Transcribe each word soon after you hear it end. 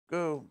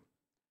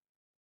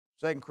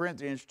2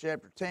 Corinthians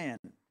chapter 10.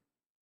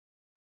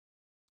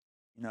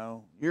 You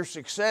know, your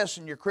success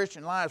in your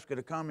Christian life is going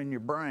to come in your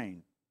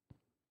brain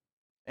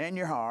and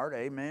your heart,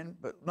 amen.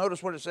 But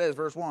notice what it says,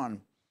 verse 1.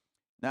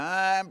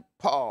 Now I'm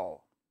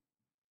Paul,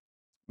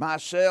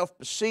 myself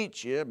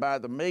beseech you by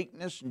the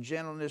meekness and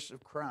gentleness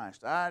of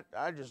Christ. I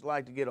just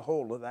like to get a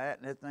hold of that,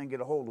 and that thing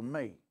get a hold of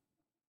me.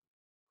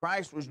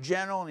 Christ was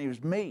gentle and he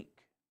was meek.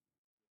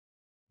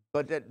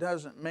 But that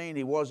doesn't mean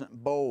he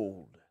wasn't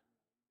bold.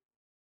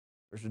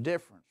 There's a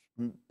difference.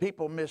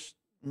 People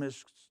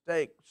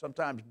mistake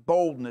sometimes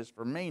boldness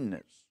for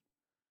meanness.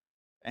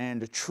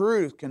 And the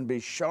truth can be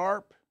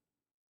sharp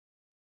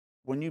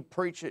when you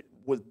preach it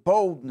with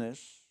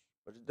boldness,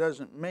 but it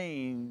doesn't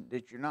mean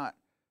that you're not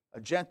a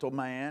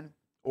gentleman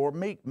or a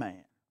meek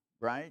man,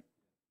 right?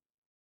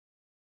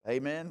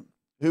 Amen.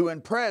 Who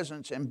in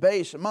presence and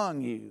base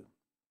among you,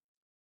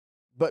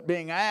 but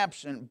being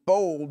absent,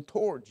 bold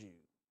towards you.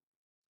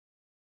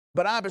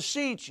 But I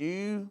beseech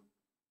you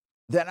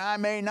that I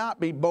may not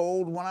be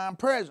bold when I'm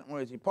present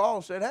with you.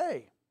 Paul said,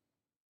 hey,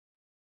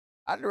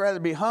 I'd rather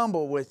be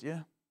humble with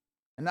you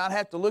and not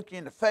have to look you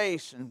in the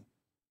face and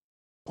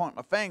point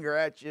my finger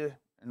at you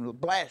and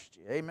blast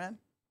you. Amen?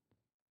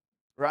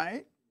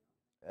 Right?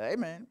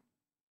 Amen.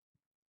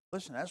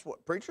 Listen, that's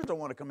what preachers don't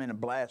want to come in and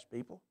blast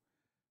people.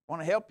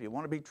 Want to help you,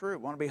 want to be true,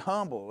 want to be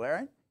humble, all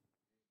right?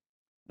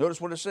 Notice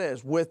what it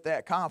says, with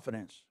that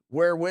confidence,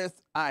 wherewith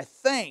I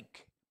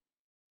think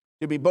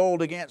to be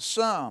bold against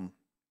some,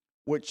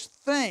 which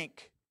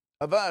think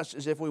of us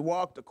as if we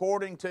walked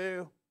according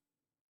to.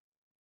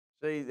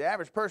 See, the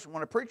average person,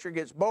 when a preacher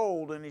gets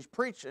bold and he's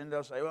preaching,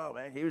 they'll say, well,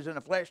 man, he was in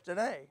the flesh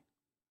today.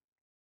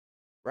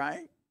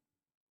 Right?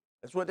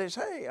 That's what they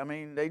say. I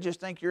mean, they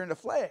just think you're in the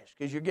flesh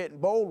because you're getting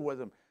bold with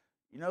them.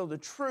 You know, the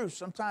truth,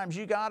 sometimes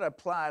you got to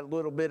apply a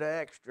little bit of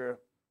extra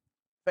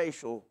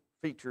facial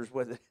features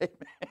with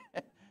it.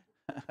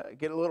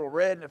 Get a little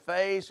red in the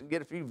face and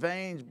get a few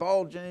veins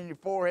bulging in your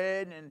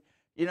forehead and,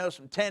 you know,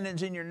 some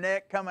tendons in your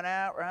neck coming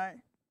out, right?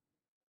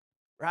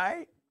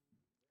 Right?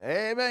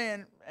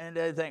 Amen. And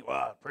they think,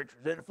 well, the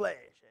preacher's in the flesh.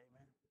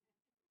 Amen.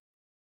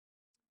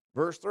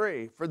 Verse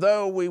 3, for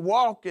though we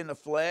walk in the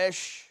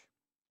flesh,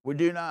 we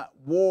do not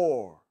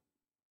war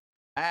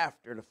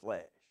after the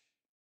flesh.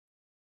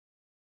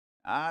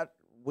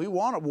 We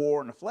want to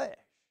war in the flesh.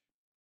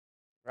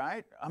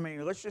 Right? I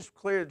mean, let's just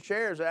clear the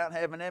chairs out and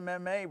have an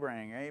MMA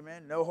ring.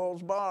 Amen. No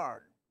holds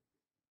barred.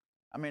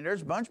 I mean,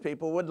 there's a bunch of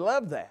people who would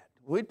love that.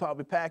 We'd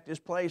probably pack this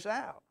place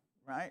out.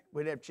 Right?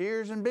 We'd have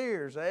cheers and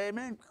beers.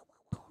 Amen.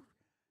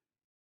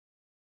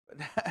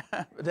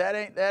 But that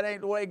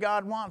ain't the way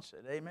God wants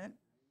it. Amen.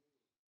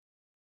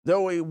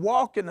 Though we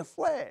walk in the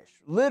flesh,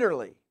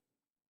 literally,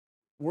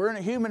 we're in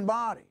a human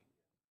body.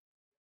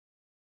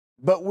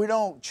 But we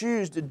don't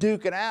choose to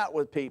duke it out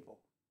with people.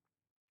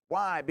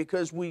 Why?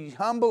 Because we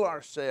humble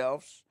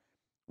ourselves,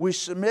 we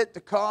submit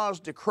the cause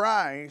to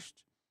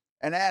Christ,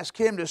 and ask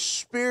Him to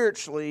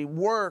spiritually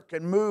work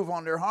and move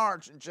on their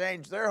hearts and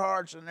change their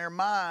hearts and their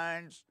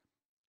minds.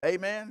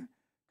 Amen?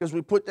 Because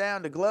we put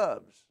down the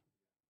gloves.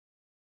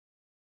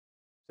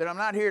 Said, I'm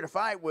not here to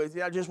fight with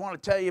you. I just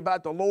want to tell you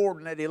about the Lord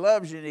and that He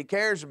loves you and He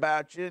cares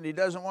about you and He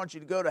doesn't want you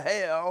to go to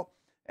hell.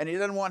 And He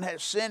doesn't want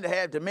sin to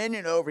have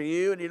dominion over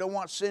you, and He don't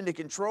want sin to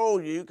control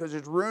you because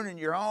it's ruining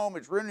your home,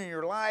 it's ruining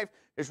your life,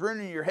 it's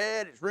ruining your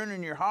head, it's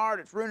ruining your heart,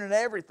 it's ruining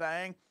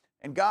everything.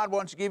 And God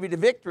wants to give you the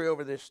victory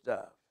over this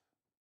stuff.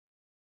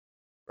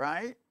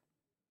 Right?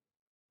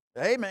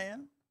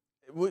 Amen.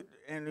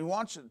 And He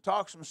wants to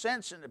talk some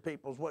sense into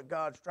people is what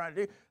God's trying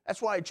to do.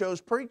 That's why He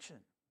chose preaching.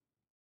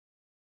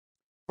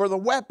 For the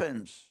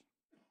weapons,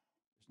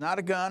 it's not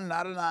a gun,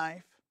 not a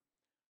knife,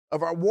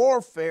 of our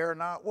warfare,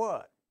 not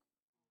what?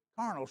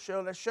 Carnal.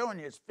 That's showing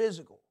you it's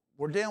physical.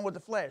 We're dealing with the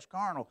flesh,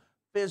 carnal,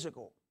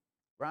 physical,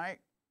 right?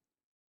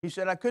 He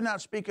said, I could not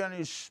speak unto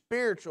you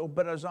spiritual,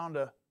 but as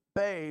unto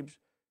babes,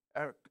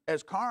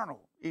 as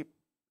carnal,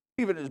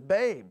 even as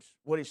babes,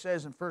 what he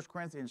says in 1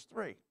 Corinthians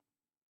 3.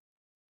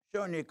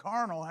 Showing you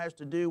carnal has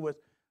to do with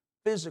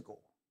physical.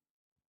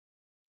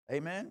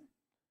 Amen?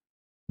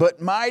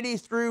 But mighty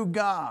through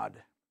God,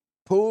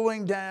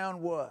 pulling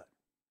down what?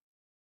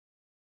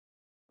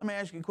 Let me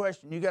ask you a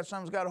question. You got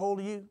something that's got a hold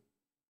of you?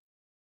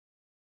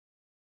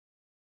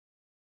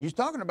 He's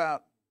talking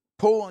about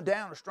pulling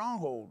down a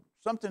stronghold,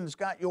 something that's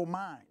got your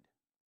mind.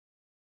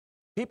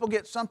 People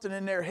get something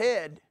in their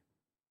head,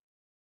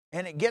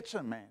 and it gets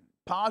them, man.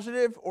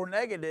 Positive or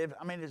negative,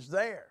 I mean, it's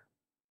there.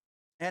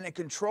 And it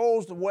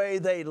controls the way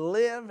they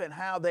live and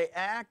how they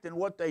act and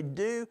what they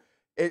do.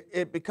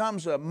 It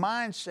becomes a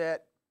mindset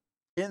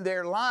in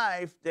their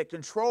life that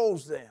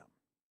controls them.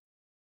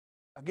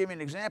 I'll give you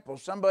an example.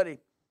 Somebody,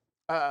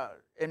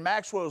 in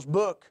Maxwell's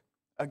book,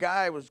 a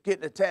guy was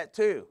getting a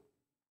tattoo.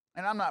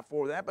 And I'm not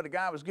for that, but a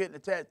guy was getting a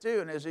tattoo,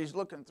 and as he's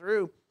looking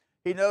through,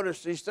 he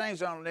noticed these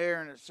things on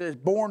there, and it says,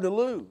 born to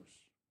lose.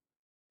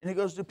 And he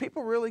goes, do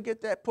people really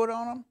get that put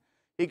on them?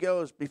 He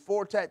goes,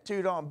 before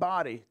tattooed on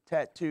body,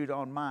 tattooed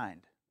on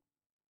mind.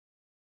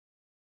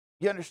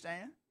 You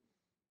understand?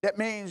 That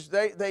means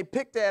they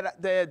picked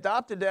that, they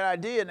adopted that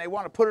idea and they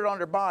want to put it on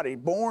their body,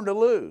 born to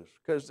lose,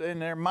 because in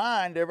their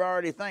mind they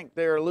already think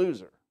they're a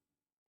loser.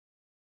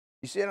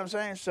 You see what I'm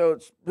saying? So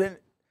it's been,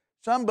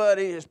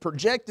 somebody has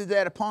projected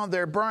that upon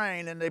their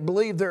brain and they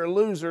believe they're a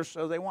loser,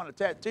 so they want to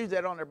tattoo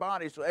that on their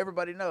body so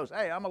everybody knows,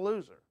 hey, I'm a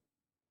loser.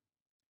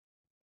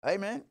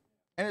 Amen?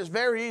 And it's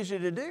very easy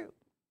to do,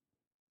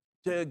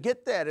 to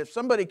get that. If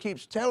somebody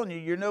keeps telling you,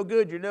 you're no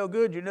good, you're no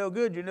good, you're no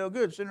good, you're no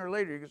good, sooner or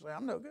later you can say,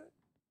 I'm no good.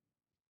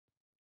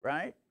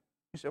 Right?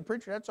 You say,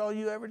 preacher, that's all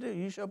you ever do.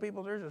 You show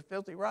people there's a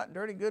filthy, rotten,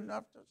 dirty, good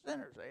enough to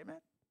sinners. Amen?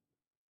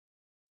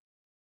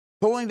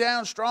 Pulling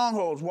down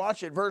strongholds.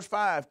 Watch it, verse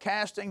 5.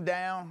 Casting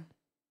down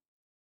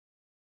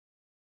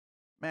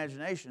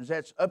imaginations.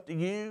 That's up to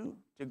you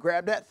to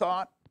grab that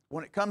thought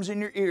when it comes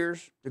in your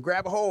ears, to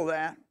grab a hold of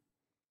that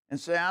and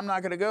say, I'm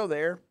not going to go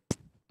there,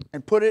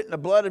 and put it in the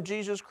blood of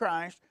Jesus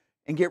Christ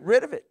and get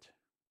rid of it.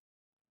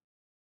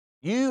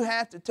 You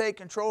have to take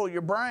control of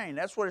your brain.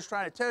 That's what it's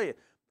trying to tell you.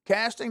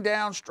 Casting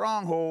down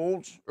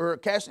strongholds, or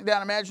casting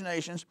down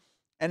imaginations,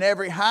 and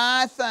every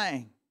high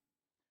thing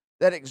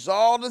that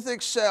exalteth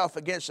itself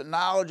against the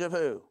knowledge of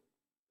who?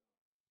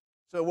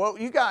 So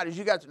what you got is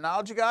you got the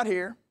knowledge of God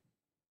here,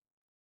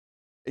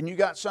 and you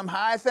got some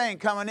high thing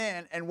coming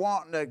in and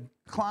wanting to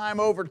climb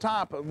over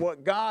top of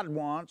what God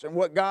wants and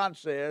what God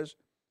says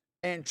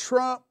and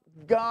trump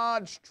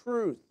God's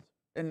truth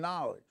and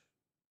knowledge.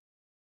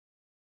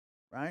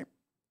 Right?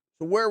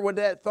 So where would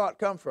that thought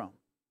come from?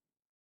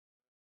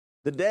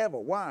 The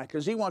devil. Why?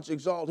 Because he wants to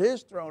exalt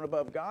his throne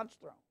above God's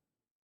throne.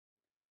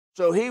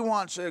 So he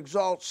wants to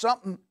exalt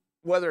something,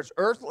 whether it's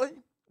earthly,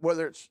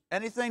 whether it's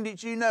anything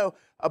that you know,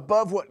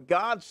 above what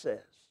God says,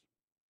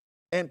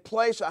 and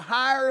place a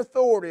higher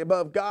authority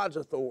above God's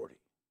authority.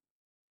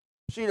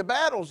 See, the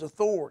battle's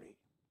authority,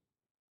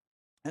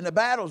 and the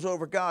battle's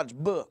over God's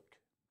book.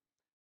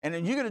 And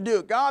then you're going to do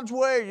it God's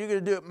way, or you're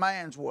going to do it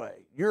man's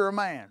way. You're a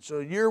man, so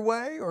your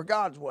way or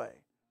God's way.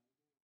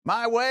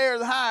 My way or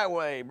the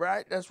highway,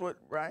 right? That's what,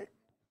 right?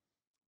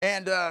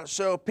 And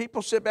so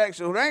people sit back and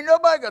say, well, there ain't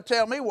nobody going to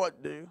tell me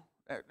what to do.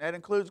 That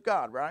includes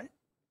God, right?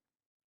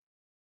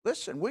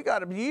 Listen, we got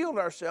to yield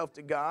ourselves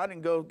to God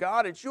and go,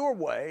 God, it's your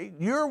way.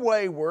 Your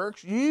way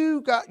works.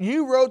 You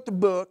wrote the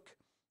book.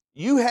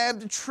 You have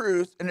the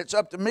truth, and it's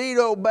up to me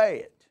to obey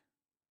it.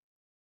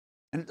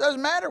 And it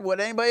doesn't matter what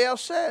anybody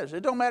else says.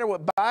 It don't matter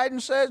what Biden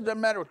says. It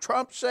doesn't matter what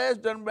Trump says.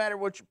 It doesn't matter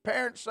what your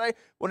parents say.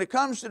 When it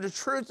comes to the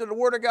truth of the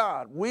Word of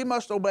God, we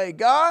must obey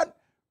God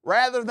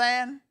rather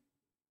than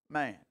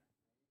man.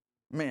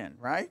 Men,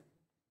 right?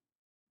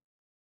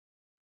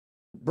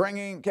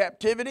 Bringing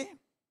captivity,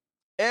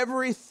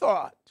 every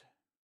thought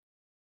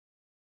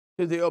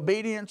to the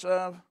obedience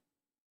of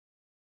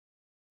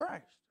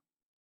Christ.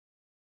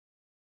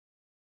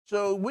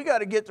 So we got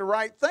to get the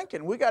right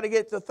thinking. We got to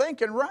get the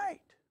thinking right.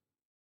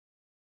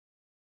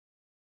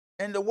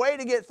 And the way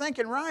to get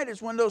thinking right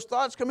is when those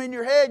thoughts come in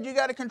your head, you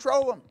got to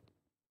control them.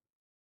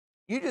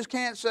 You just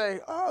can't say,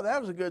 oh, that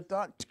was a good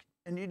thought,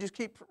 and you just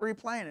keep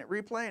replaying it,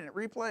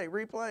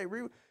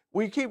 replay.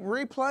 We keep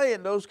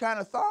replaying those kind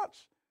of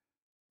thoughts.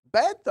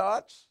 Bad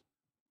thoughts.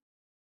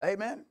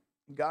 Amen.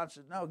 God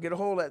says, no, get a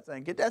hold of that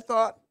thing. Get that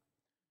thought.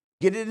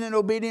 Get it in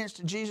obedience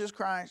to Jesus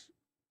Christ.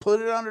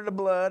 Put it under the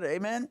blood.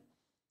 Amen.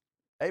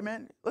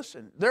 Amen.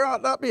 Listen, there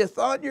ought not be a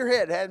thought in your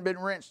head that hadn't been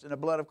rinsed in the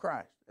blood of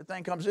Christ. The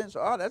thing comes in,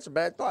 so, oh, that's a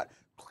bad thought.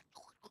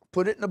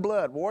 Put it in the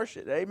blood. Wash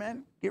it.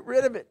 Amen. Get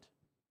rid of it.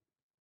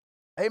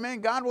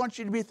 Amen. God wants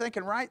you to be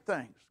thinking right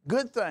things,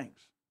 good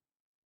things.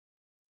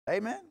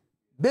 Amen.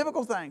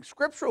 Biblical things,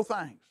 scriptural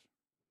things.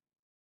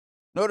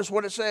 Notice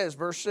what it says,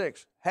 verse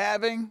 6.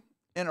 Having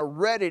in a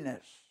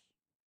readiness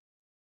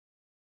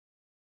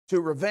to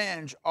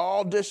revenge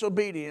all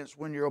disobedience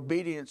when your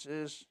obedience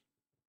is.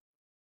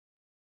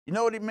 You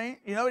know what he means?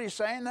 You know what he's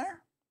saying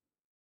there?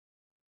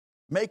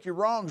 Make your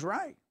wrongs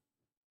right.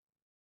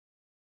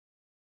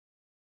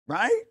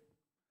 Right?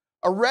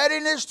 A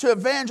readiness to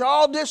avenge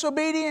all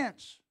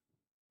disobedience.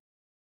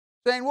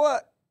 Saying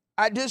what?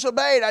 I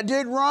disobeyed. I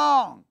did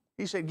wrong.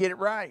 He said, get it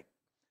right.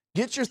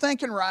 Get your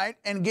thinking right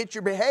and get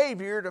your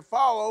behavior to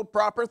follow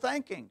proper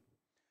thinking.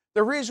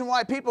 The reason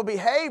why people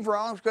behave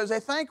wrong is because they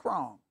think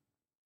wrong.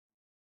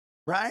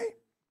 Right?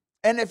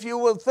 And if you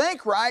will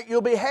think right,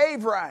 you'll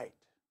behave right.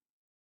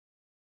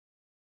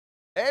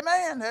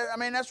 Amen. I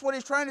mean, that's what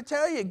he's trying to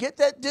tell you. Get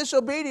that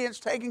disobedience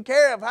taken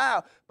care of.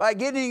 How? By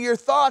getting your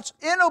thoughts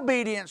in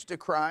obedience to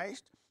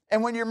Christ.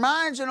 And when your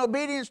mind's in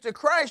obedience to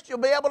Christ, you'll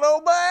be able to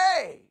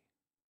obey.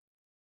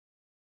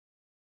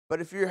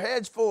 But if your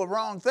head's full of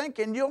wrong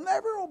thinking, you'll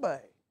never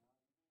obey.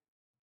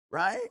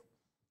 Right?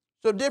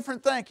 So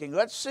different thinking.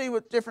 Let's see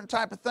what different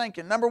type of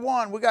thinking. Number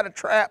one, we got a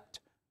trapped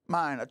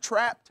mind. A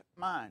trapped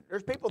mind.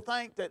 There's people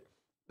think that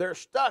they're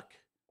stuck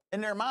in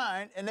their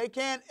mind and they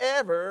can't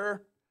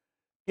ever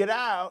get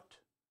out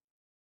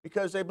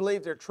because they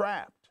believe they're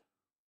trapped.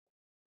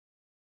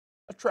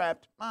 A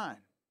trapped mind.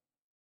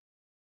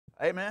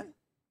 Amen?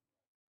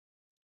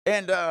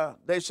 And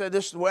they say,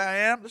 this is the way I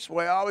am, this is the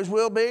way I always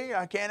will be,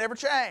 I can't ever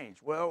change.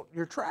 Well,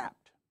 you're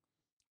trapped.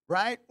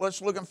 Right?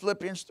 Let's look in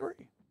Philippians 3.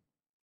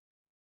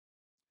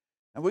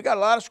 And we got a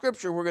lot of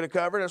scripture we're going to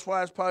cover. That's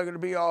why it's probably going to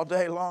be all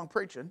day long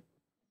preaching.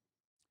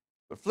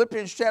 But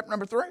Philippians chapter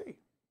number 3.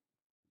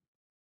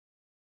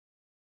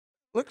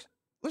 Look,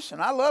 listen,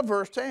 I love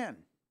verse 10.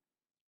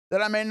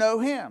 That I may know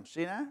him.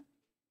 See that?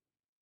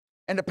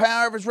 And the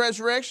power of his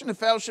resurrection, the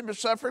fellowship of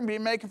suffering,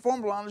 being made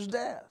conformable on his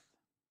death.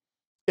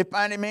 If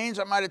by any means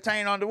I might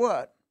attain unto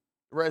what?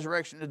 The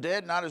resurrection of the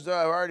dead, not as though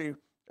I already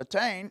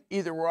attained,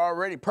 either were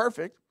already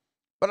perfect,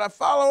 but I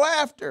follow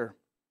after,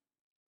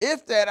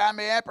 if that I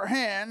may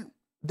apprehend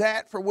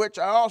that for which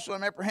I also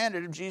am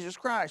apprehended of Jesus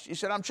Christ. He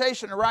said, I'm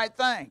chasing the right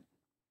thing.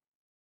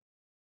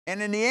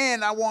 And in the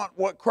end, I want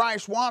what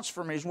Christ wants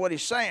for me, is what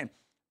he's saying.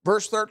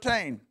 Verse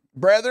 13,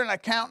 brethren, I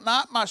count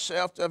not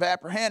myself to have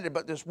apprehended,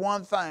 but this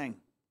one thing.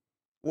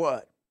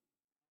 What?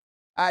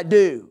 I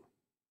do.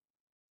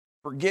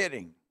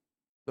 Forgetting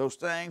those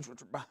things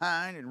which are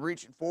behind and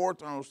reaching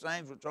forth on those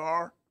things which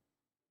are.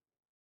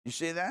 You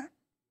see that?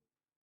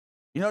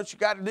 You know what you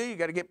got to do? You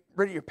got to get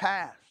rid of your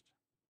past.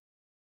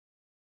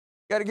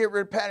 You got to get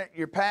rid of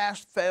your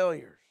past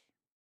failures.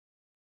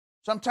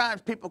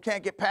 Sometimes people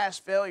can't get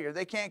past failure.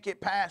 They can't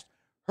get past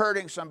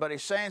hurting somebody,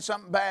 saying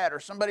something bad, or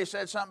somebody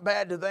said something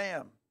bad to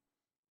them.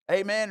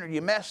 Amen. Or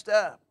you messed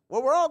up.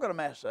 Well, we're all going to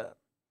mess up.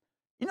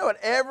 You know what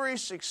every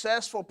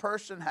successful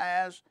person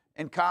has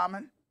in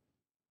common?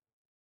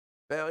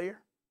 Failure.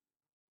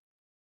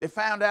 They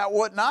found out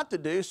what not to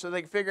do so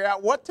they can figure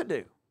out what to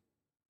do.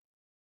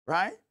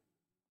 Right?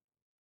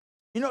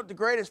 You know what the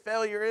greatest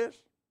failure is?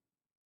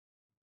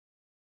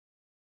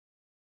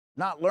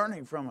 Not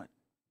learning from it.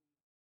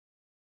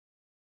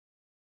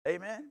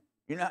 Amen?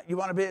 You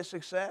want to be a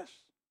success?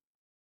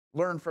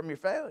 Learn from your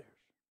failures.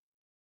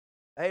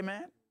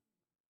 Amen?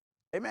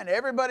 Amen.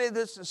 Everybody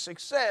that's a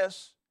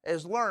success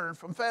has learned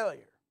from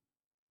failure.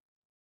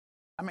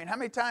 I mean, how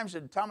many times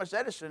did Thomas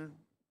Edison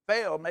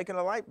fail making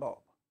a light bulb?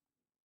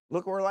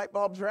 Look where light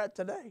bulbs are at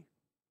today.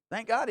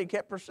 Thank God he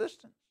kept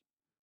persistence.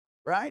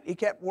 Right? He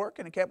kept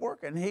working and kept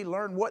working. He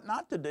learned what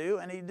not to do,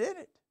 and he did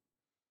it.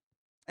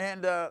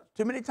 And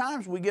too many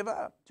times we give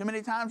up. Too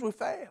many times we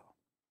fail.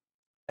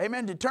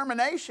 Amen.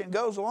 Determination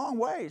goes a long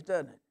ways,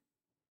 doesn't it?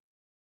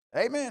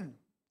 Amen.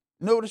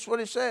 Notice what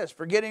he says.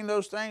 Forgetting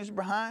those things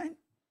behind.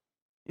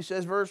 He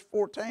says, verse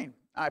 14,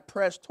 I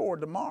press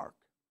toward the mark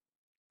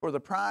for the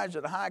prize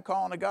of the high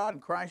calling of God in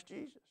Christ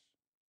Jesus.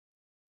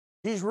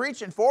 He's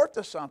reaching forth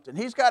to something.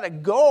 He's got a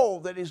goal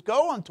that he's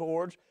going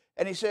towards.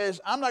 And he says,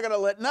 I'm not going to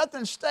let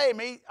nothing stay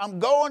me. I'm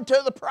going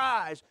to the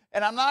prize.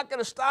 And I'm not going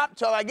to stop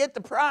until I get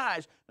the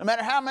prize. No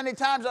matter how many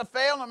times I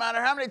fail, no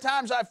matter how many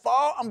times I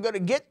fall, I'm going to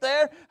get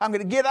there. I'm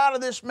going to get out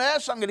of this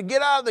mess. I'm going to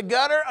get out of the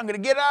gutter. I'm going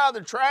to get out of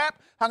the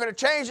trap. I'm going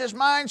to change this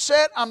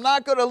mindset. I'm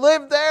not going to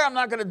live there. I'm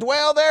not going to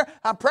dwell there.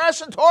 I'm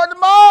pressing toward the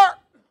mark.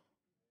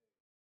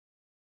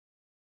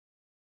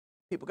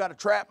 People got a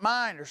trapped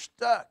mind. They're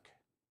stuck.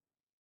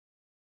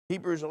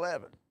 Hebrews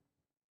 11.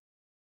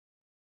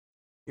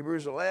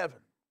 Hebrews 11.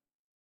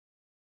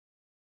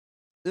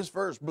 This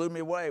verse blew me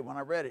away when I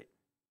read it.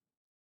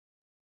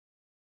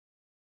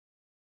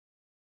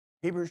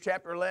 Hebrews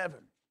chapter 11.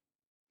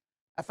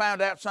 I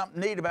found out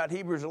something neat about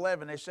Hebrews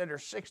 11. They said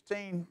there's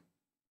 16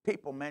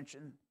 people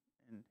mentioned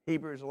in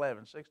Hebrews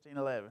 11,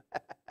 16:11.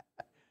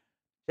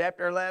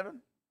 Chapter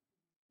 11,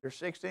 there's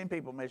 16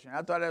 people mentioned.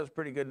 I thought that was a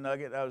pretty good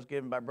nugget that was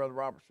given by Brother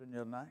Robertson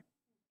the other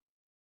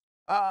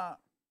night.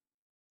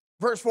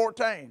 Verse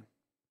 14.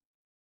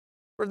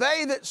 For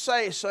they that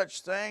say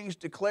such things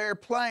declare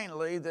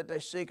plainly that they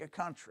seek a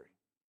country.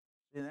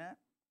 See that?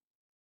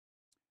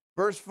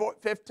 Verse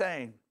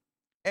 15.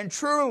 And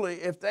truly,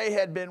 if they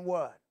had been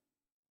what?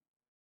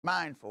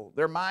 Mindful.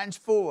 Their mind's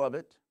full of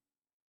it.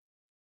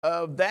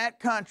 Of that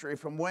country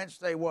from whence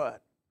they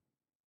what?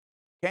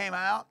 Came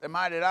out. They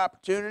might have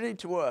opportunity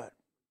to what?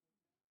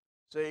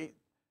 See,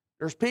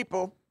 there's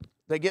people,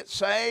 they get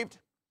saved,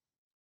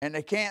 and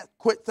they can't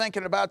quit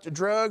thinking about the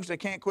drugs. They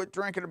can't quit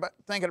thinking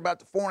about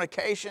the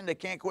fornication. They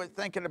can't quit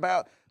thinking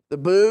about the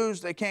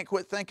booze. They can't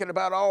quit thinking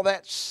about all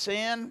that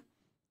sin.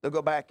 They'll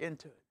go back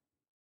into it.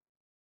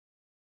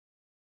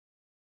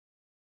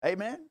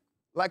 Amen?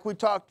 Like we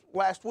talked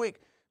last week,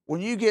 when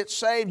you get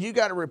saved, you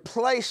got to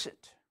replace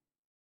it.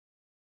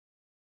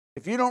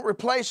 If you don't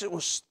replace it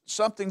with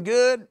something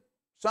good,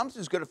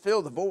 something's going to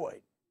fill the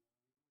void.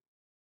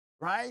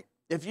 Right?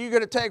 If you're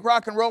going to take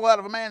rock and roll out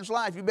of a man's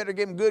life, you better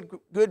give him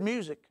good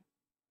music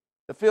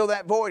to fill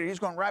that void. He's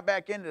going right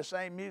back into the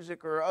same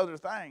music or other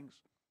things.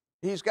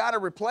 He's got to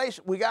replace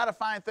it. We got to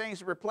find things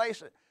to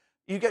replace it.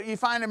 You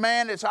find a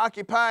man that's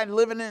occupied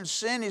living in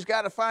sin, he's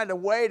got to find a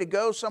way to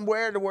go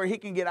somewhere to where he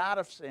can get out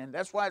of sin.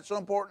 That's why it's so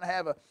important to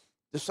have a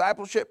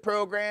discipleship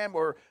program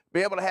or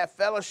be able to have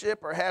fellowship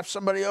or have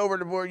somebody over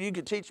to where you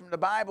can teach them the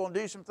Bible and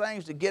do some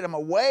things to get them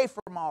away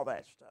from all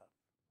that stuff.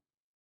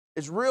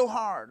 It's real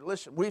hard.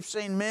 Listen, we've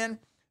seen men,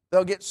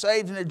 they'll get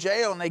saved in a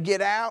jail and they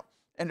get out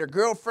and their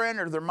girlfriend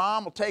or their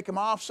mom will take them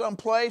off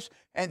someplace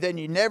and then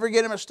you never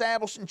get them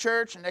established in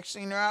church and next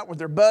thing they're out with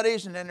their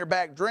buddies and then they're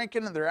back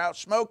drinking and they're out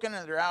smoking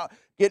and they're out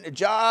getting a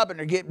job and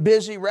they're getting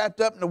busy,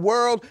 wrapped up in the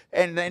world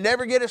and they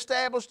never get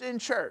established in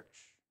church.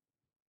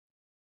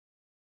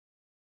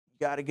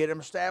 got to get them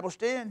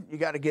established in. You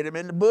got to get them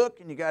in the book,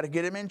 and you got to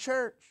get them in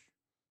church.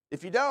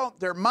 If you don't,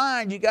 their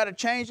mind, you got to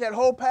change that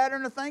whole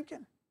pattern of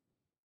thinking.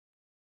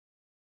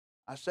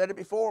 I said it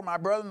before. My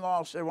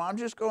brother-in-law said, well, I'm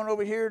just going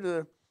over here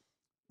to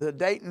the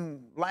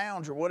Dayton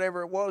Lounge or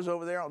whatever it was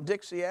over there on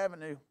Dixie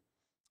Avenue,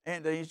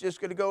 and he's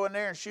just going to go in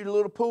there and shoot a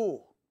little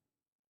pool.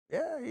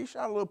 Yeah, he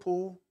shot a little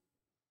pool,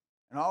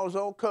 and all his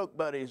old Coke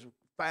buddies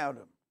found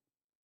him,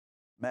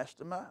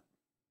 messed him up.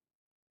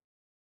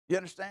 You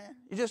understand?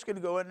 You're just going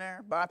to go in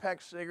there, buy a pack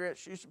of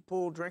cigarettes, shoot some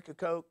pool, drink a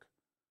Coke.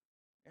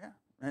 Yeah,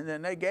 and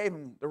then they gave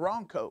him the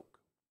wrong Coke.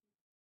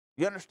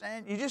 You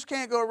understand? You just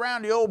can't go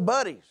around the old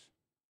buddies.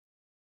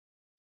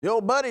 The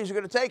old buddies are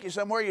going to take you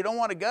somewhere you don't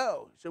want to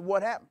go. He said,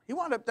 what happened? He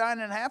wound up dying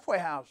in a halfway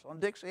house on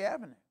Dixie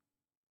Avenue.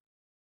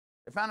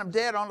 They found him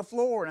dead on the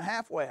floor in a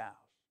halfway house.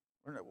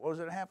 Was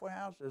it a halfway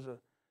house? There's a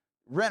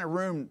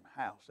rent-a-room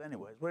house,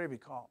 anyways, whatever you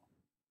call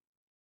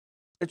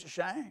it. It's a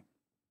shame.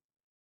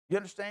 You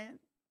understand?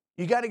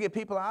 You got to get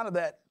people out of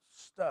that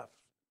stuff.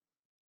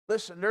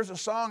 Listen, there's a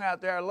song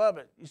out there, I love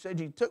it. He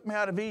said, you took me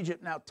out of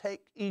Egypt, now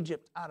take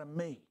Egypt out of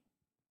me.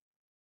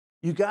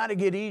 You got to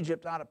get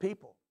Egypt out of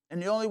people.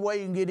 And the only way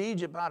you can get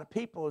Egypt out of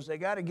people is they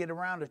got to get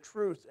around the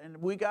truth. And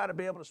we got to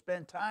be able to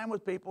spend time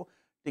with people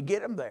to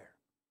get them there.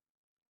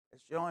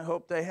 It's the only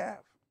hope they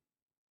have.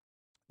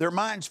 Their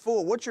mind's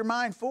full. What's your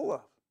mind full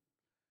of?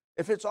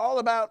 If it's all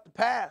about the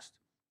past,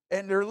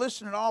 and they're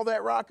listening to all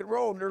that rock and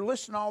roll, and they're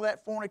listening to all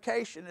that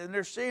fornication, and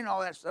they're seeing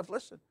all that stuff,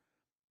 listen,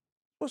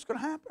 what's going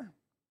to happen?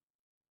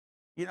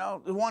 You know,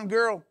 the one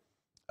girl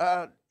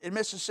in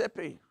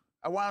Mississippi,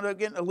 I wound up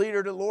getting a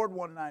leader to the Lord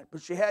one night,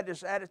 but she had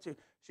this attitude.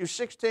 She was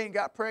 16,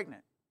 got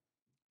pregnant.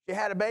 She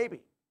had a baby.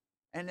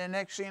 And then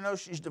next thing you know,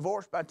 she's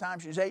divorced by the time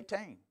she's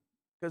 18.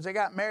 Because they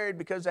got married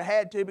because they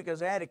had to,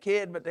 because they had a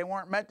kid, but they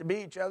weren't meant to be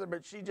each other,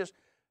 but she just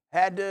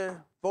had to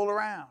fool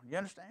around. You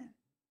understand?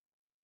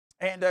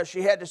 And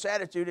she had this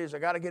attitude is, I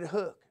got to get a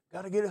hook.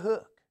 Got to get a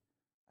hook.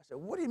 I said,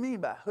 what do you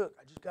mean by hook?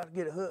 I just got to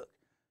get a hook.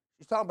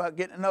 She's talking about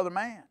getting another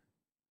man.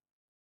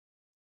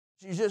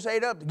 She just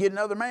ate up to get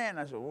another man.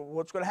 I said, well,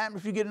 what's going to happen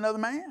if you get another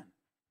man?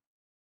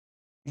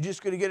 You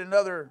just going to get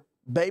another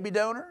baby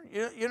donor?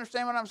 You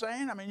understand what I'm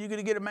saying? I mean, you're going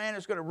to get a man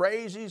that's going to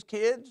raise these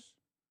kids?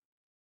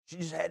 She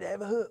just had to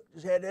have a hook.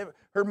 Just had to have,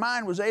 her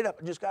mind was ate up.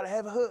 I just got to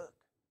have a hook.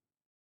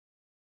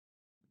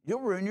 You'll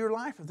ruin your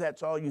life if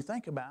that's all you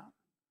think about.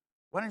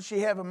 Why didn't she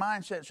have a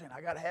mindset saying,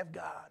 I got to have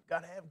God,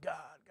 got to have God,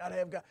 got to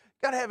have God.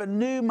 Got to have a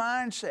new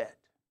mindset.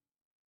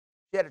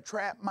 She had a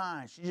trapped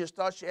mind. She just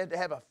thought she had to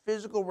have a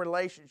physical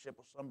relationship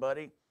with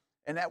somebody,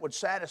 and that would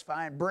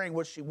satisfy and bring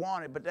what she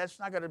wanted, but that's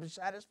not going to be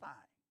satisfying.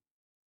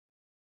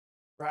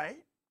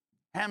 Right?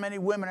 How many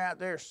women out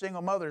there are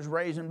single mothers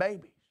raising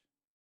babies?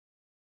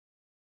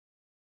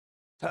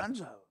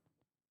 Tons of them.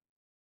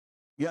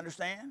 You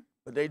understand?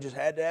 But they just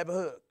had to have a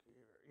hook.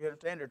 You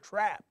understand? They're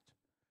trapped.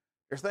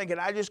 They're thinking,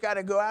 I just got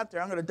to go out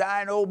there. I'm going to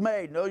die an old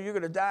maid. No, you're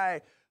going to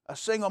die a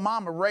single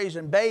mama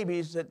raising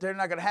babies that they're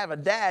not going to have a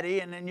daddy,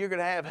 and then you're going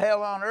to have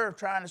hell on earth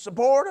trying to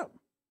support them.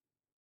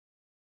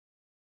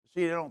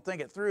 See, they don't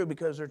think it through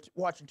because they're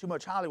watching too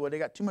much Hollywood. They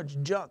got too much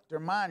junk. Their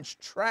mind's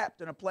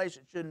trapped in a place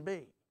it shouldn't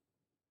be.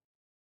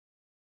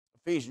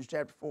 Ephesians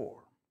chapter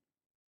 4.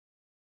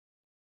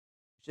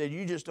 He said,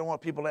 you just don't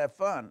want people to have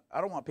fun.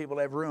 I don't want people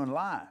to have ruined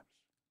lives.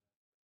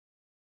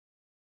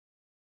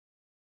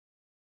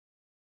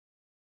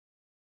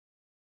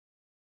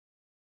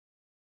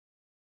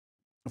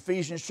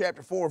 Ephesians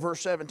chapter 4,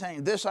 verse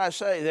 17. This I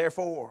say,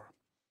 therefore,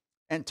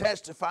 and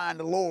testify in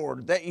the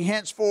Lord, that ye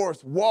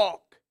henceforth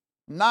walk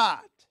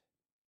not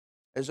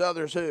as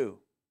others who?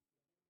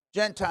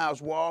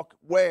 Gentiles walk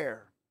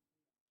where?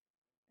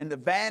 In the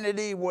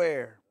vanity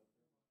where?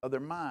 Of their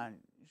mind.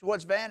 So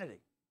what's vanity?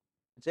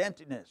 It's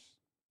emptiness.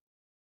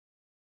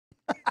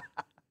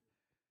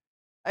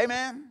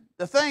 Amen.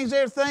 The things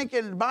they're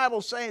thinking, the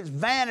Bible's saying, is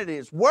vanity.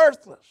 It's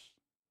worthless.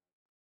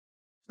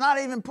 It's not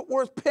even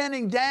worth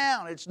pinning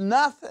down. It's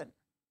nothing.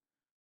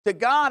 To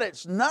God,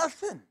 it's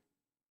nothing.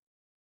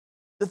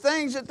 The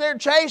things that they're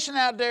chasing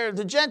out there,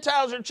 the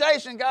Gentiles are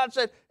chasing, God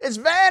said, it's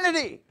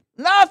vanity.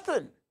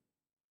 Nothing.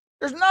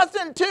 There's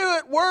nothing to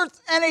it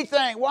worth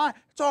anything. Why?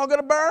 It's all going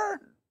to burn.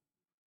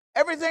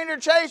 Everything they're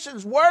chasing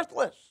is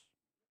worthless.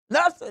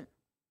 Nothing.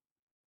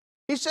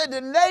 He said the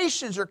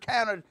nations are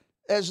counted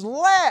as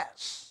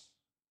less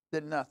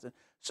than nothing.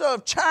 So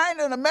if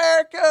China and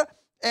America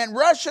and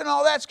Russia and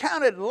all that's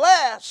counted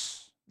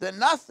less than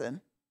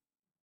nothing,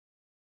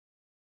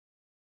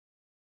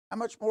 how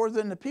much more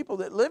than the people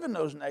that live in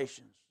those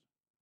nations,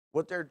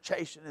 what they're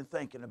chasing and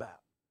thinking about?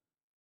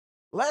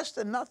 Less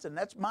than nothing.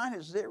 That's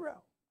minus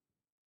zero.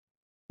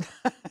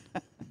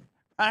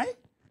 Right?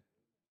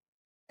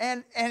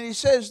 And he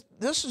says,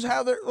 this is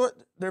how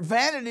their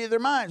vanity of their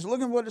minds.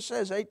 Look at what it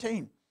says,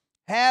 18.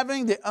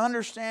 Having the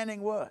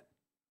understanding what?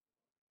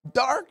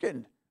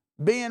 Darkened.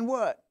 Being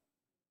what?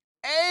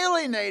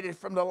 Alienated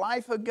from the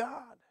life of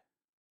God.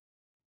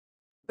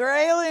 They're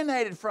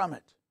alienated from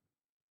it.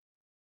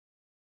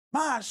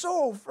 My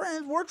soul,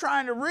 friends, we're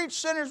trying to reach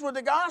sinners with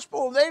the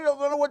gospel. They don't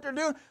know what they're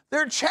doing.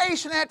 They're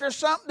chasing after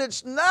something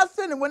that's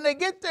nothing. And when they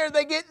get there,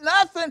 they get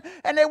nothing.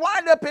 And they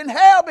wind up in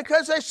hell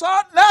because they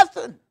sought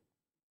nothing.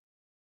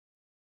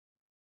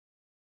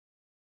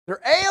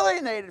 They're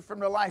alienated from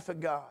the life of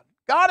God.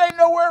 God ain't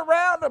nowhere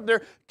around them.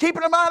 They're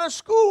keeping them out of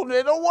school.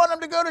 They don't want them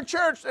to go to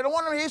church. They don't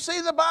want them to see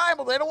the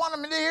Bible. They don't want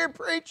them to hear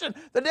preaching.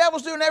 The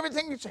devil's doing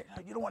everything. You say,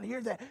 no, you don't want to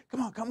hear that.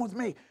 Come on, come with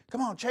me.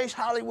 Come on, chase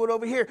Hollywood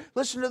over here.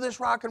 Listen to this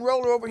rock and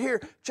roller over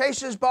here.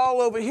 Chase this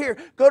ball over here.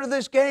 Go to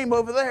this game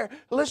over there.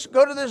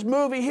 Go to this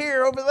movie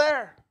here, over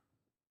there.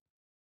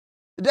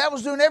 The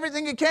devil's doing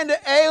everything he can to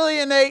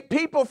alienate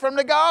people from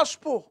the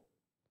gospel,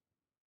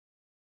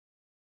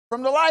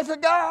 from the life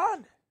of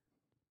God.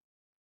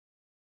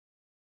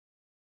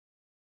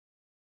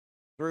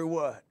 Through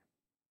what?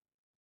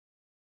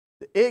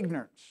 The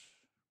ignorance.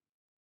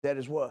 That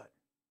is what?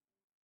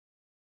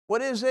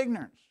 What is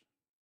ignorance?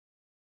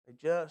 They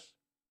just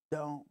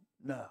don't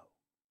know.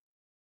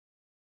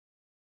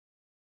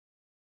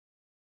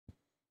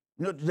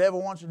 You know what the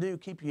devil wants to do?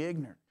 Keep you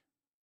ignorant.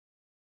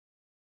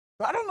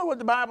 But I don't know what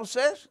the Bible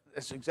says.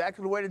 That's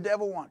exactly the way the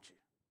devil wants you.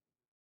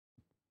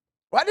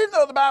 Well, I didn't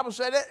know the Bible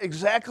said that.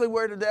 Exactly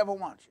where the devil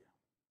wants you.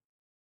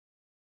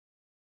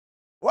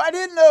 Well, I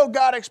didn't know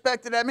God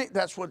expected that.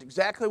 That's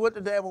exactly what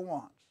the devil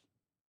wants.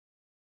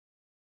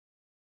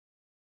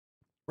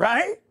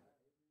 Right?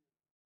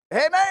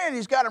 Amen.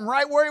 He's got them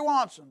right where he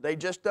wants them. They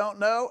just don't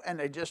know, and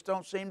they just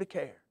don't seem to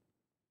care.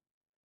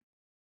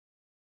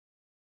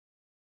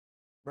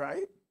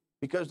 Right?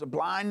 Because the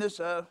blindness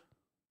of,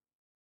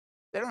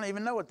 they don't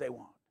even know what they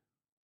want.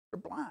 They're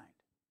blind.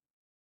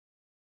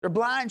 They're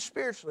blind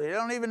spiritually. They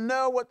don't even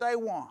know what they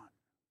want.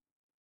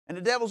 And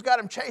the devil's got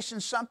them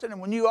chasing something,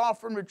 and when you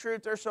offer them the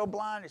truth, they're so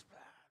blind,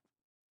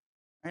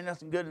 ain't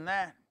nothing good in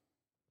that.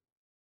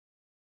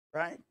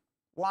 Right?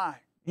 Why?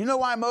 You know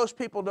why most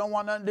people don't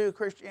want nothing to do with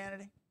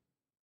Christianity?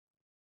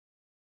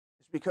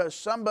 It's because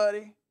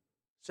somebody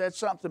said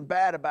something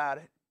bad about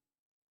it,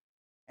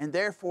 and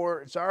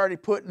therefore it's already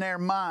put in their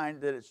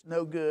mind that it's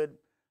no good,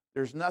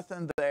 there's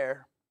nothing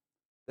there,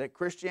 that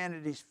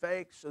Christianity's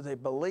fake, so they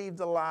believe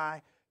the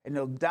lie, and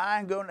they'll die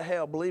and go into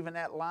hell believing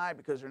that lie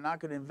because they're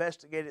not going to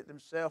investigate it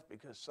themselves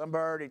because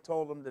somebody already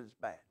told them that it's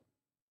bad.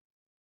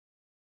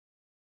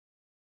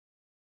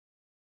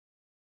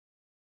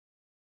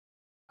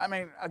 I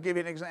mean, I'll give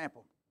you an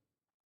example.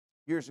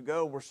 Years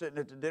ago, we're sitting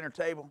at the dinner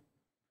table,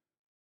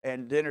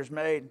 and dinner's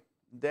made.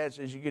 Dad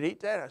says, "You could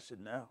eat that?" I said,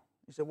 "No."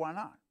 He said, "Why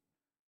not?"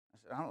 I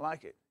said, "I don't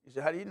like it." He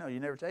said, "How do you know?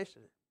 You never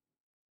tasted it."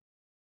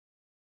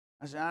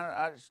 I said,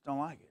 I just don't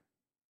like it."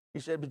 He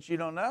said, "But you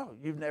don't know.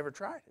 You've never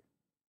tried it."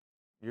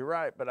 "You're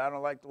right, but I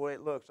don't like the way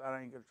it looks. I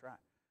ain't going to try it."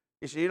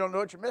 He said, "You don't know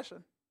what you're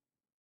missing."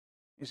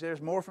 He said,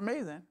 "There's more for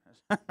me then."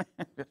 I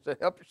said,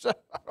 "Help yourself.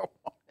 I don't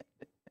want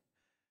it."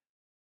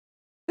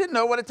 Didn't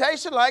know what it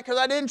tasted like because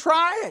I didn't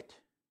try it.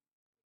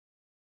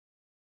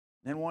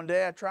 Then one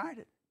day I tried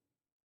it.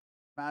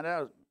 Found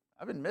out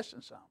I've been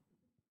missing something.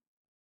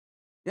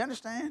 You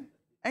understand?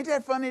 Ain't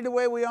that funny the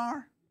way we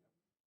are?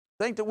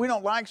 Think that we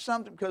don't like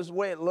something because of the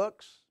way it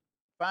looks.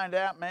 Find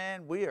out,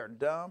 man, we are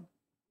dumb.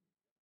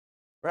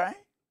 Right?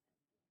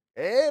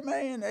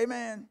 Amen,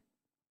 amen.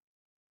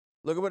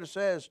 Look at what it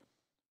says.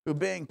 Who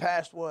being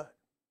past what?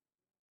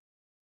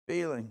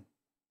 Feeling,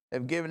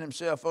 have given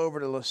himself over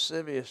to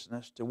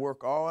lasciviousness, to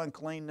work all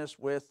uncleanness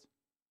with.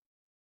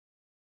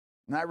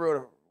 And I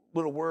wrote a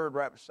little word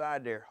right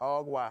beside there,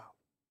 hog wild.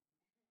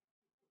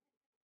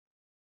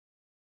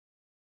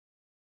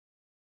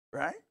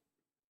 Right?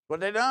 What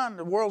they done,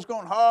 the world's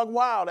going hog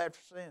wild after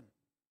sin.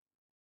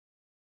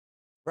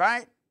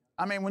 Right?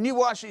 I mean, when you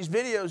watch these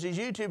videos, these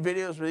YouTube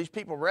videos where these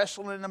people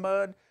wrestling in the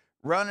mud,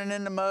 running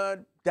in the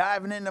mud,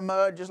 diving in the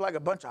mud, just like a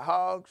bunch of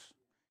hogs.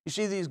 You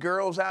see these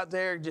girls out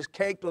there just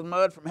caked with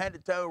mud from head to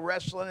toe,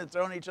 wrestling and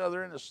throwing each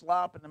other in the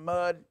slop in the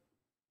mud.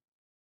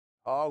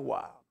 Hog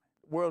wild.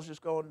 The world's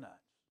just going nuts.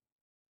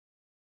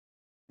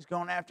 He's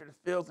going after the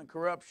filth and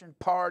corruption,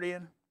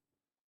 partying.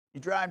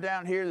 You drive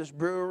down here, this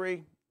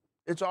brewery,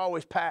 it's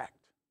always packed.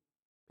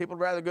 People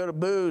would rather go to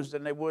booze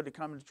than they would to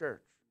come to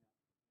church.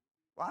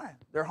 Why?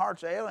 Their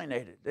hearts are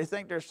alienated. They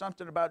think there's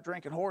something about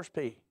drinking horse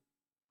pee.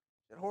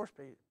 Horse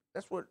pee.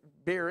 That's what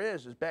beer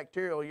is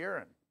bacterial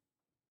urine.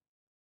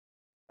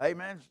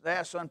 Amen. They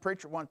asked some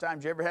preacher one time,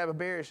 "Did you ever have a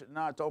beer?" He said,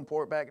 "No, I told him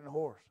pour it back in the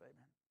horse."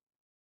 Amen.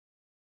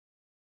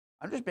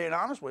 I'm just being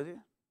honest with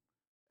you.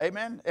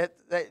 Amen.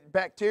 That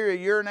bacteria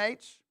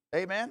urinates.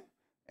 Amen.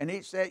 And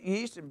eats that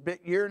yeast and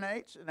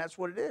urinates, and that's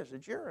what it is.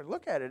 It's urine.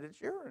 Look at it.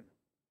 It's urine.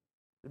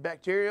 The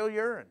bacterial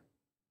urine.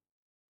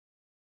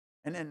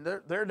 And then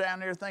they're down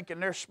there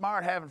thinking they're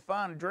smart, having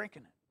fun, and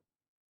drinking it.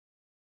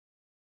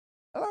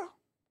 Hello?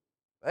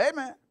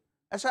 Amen.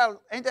 That's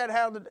how, ain't that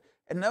how,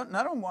 and none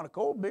of them want a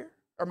cold beer.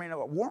 I mean,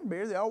 a warm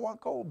beer, they all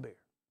want cold beer.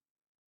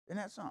 Isn't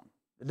that something?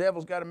 The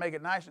devil's got to make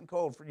it nice and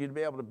cold for you to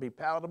be able to be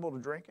palatable to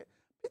drink it.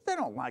 But they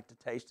don't like the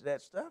taste of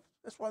that stuff.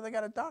 That's why they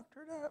got to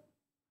doctor it up.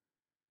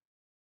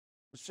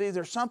 See,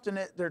 there's something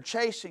that they're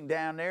chasing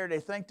down there they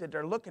think that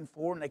they're looking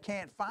for, and they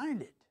can't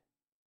find it.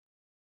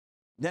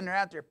 Then they're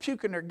out there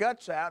puking their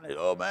guts out. And,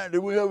 oh, man, did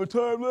we have a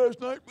time last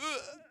night?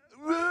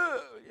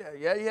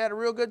 Yeah, you had a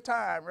real good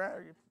time, right?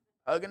 You're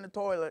hugging the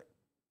toilet.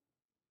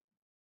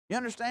 You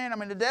understand? I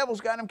mean, the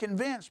devil's got them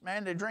convinced,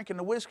 man. They're drinking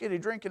the whiskey, they're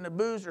drinking the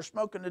booze, they're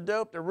smoking the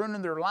dope, they're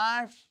ruining their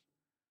lives.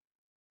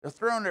 They're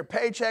throwing their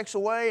paychecks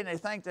away, and they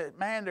think that,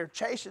 man, they're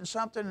chasing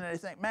something, and they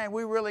think, man,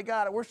 we really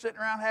got it. We're sitting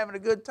around having a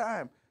good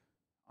time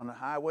on the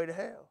highway to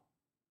hell.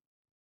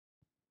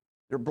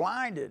 They're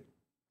blinded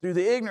through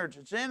the ignorance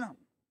that's in them,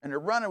 and they're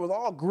running with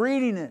all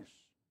greediness.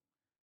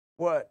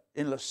 What?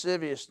 In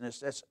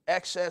lasciviousness. That's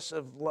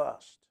excessive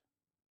lust.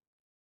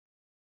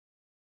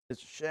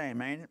 It's a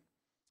shame, ain't it?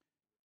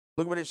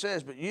 Look what it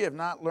says. But ye have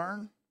not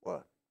learned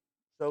what?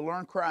 So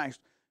learn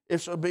Christ.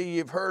 If so be ye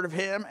have heard of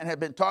him and have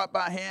been taught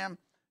by him,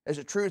 as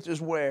the truth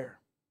is where?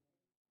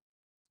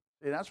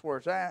 See, that's where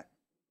it's at.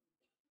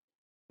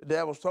 The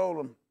devil's told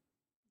them,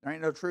 there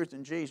ain't no truth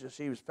in Jesus.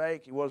 He was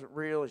fake. He wasn't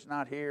real. He's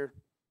not here.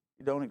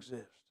 He don't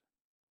exist.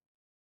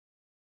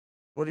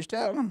 What he's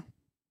telling them.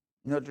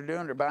 You know what they're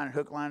doing? They're buying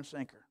hook, line, and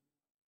sinker.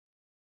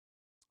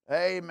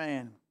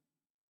 Amen.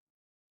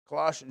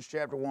 Colossians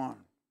chapter 1.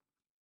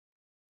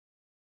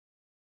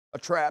 A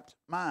trapped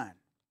mind.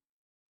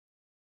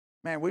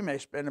 Man, we may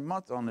spend a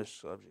month on this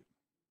subject.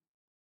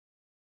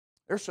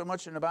 There's so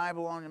much in the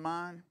Bible on your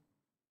mind.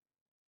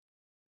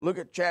 Look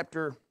at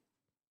chapter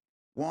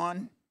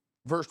 1,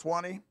 verse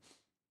 20.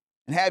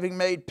 And having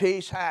made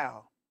peace,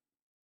 how?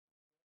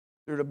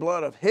 Through the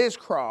blood of his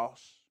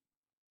cross,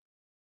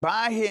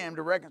 by him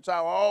to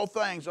reconcile all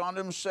things unto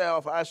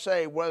himself, I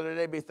say, whether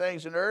they be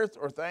things in earth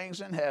or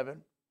things in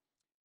heaven.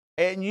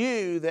 And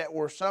you that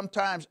were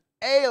sometimes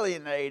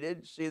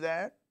alienated, see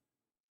that?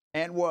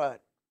 And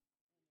what?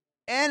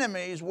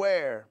 Enemies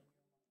where?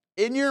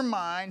 In your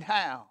mind,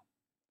 how?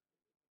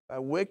 By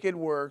wicked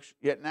works,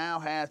 yet now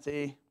hath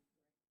he.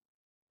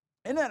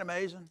 Isn't that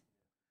amazing?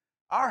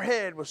 Our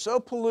head was so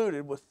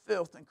polluted with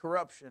filth and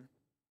corruption.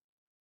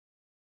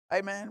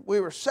 Amen. We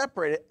were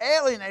separated,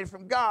 alienated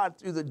from God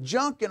through the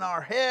junk in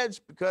our heads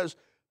because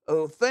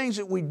of things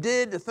that we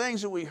did, the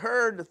things that we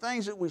heard, the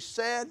things that we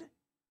said.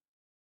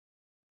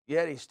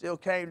 Yet he still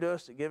came to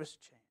us to give us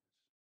a chance.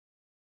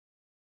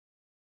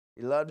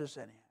 He loved us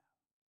anyhow.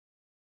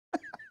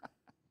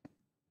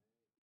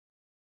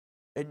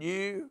 And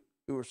you,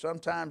 who were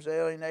sometimes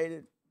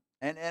alienated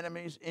and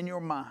enemies in your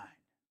mind.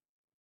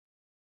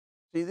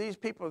 See, these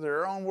people are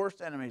their own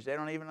worst enemies. They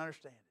don't even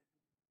understand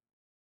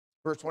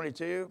it. Verse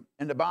 22,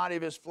 in the body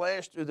of his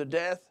flesh through the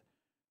death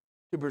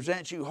to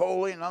present you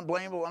holy and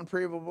unblameable,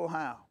 unprovable.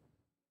 How?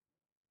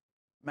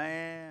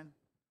 Man,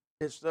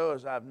 it's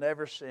those I've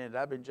never sinned.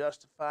 I've been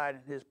justified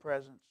in his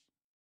presence.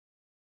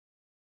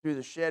 Through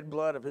the shed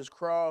blood of his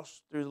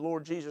cross, through the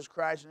Lord Jesus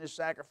Christ and his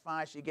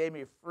sacrifice, he gave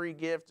me a free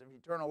gift of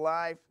eternal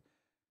life.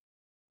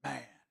 Man,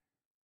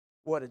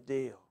 what a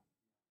deal.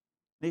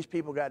 These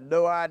people got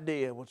no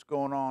idea what's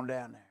going on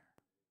down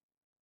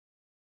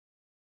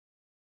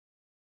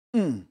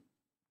there.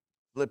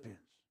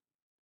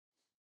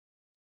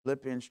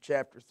 Philippians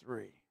chapter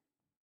 3.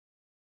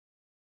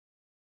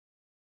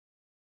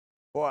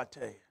 Boy, I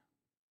tell you,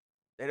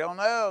 they don't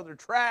know. They're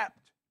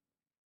trapped.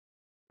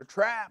 They're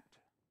trapped.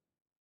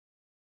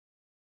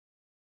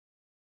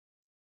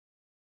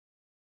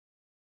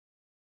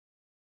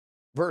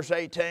 Verse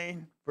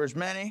 18, for as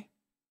many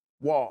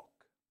walk,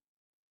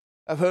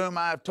 of whom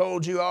I have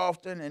told you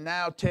often, and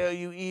now tell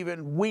you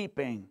even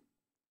weeping,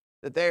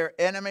 that they are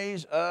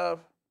enemies of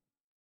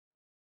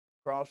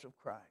the cross of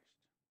Christ.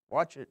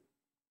 Watch it.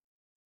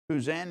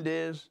 Whose end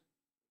is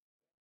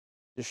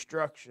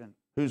destruction,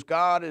 whose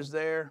God is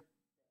their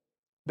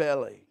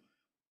belly,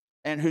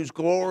 and whose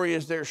glory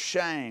is their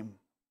shame.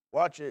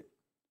 Watch it.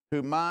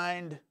 Who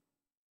mind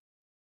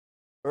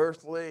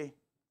earthly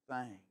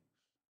things.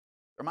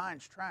 Their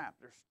mind's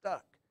trapped. They're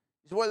stuck.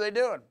 So what are they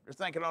doing? They're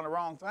thinking on the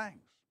wrong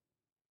things.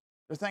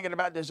 They're thinking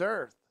about this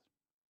earth.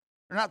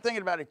 They're not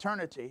thinking about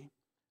eternity.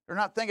 They're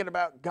not thinking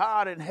about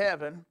God in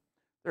heaven.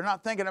 They're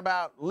not thinking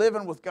about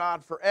living with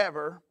God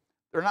forever.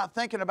 They're not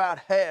thinking about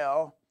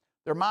hell.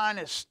 Their mind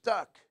is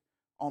stuck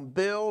on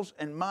bills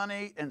and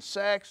money and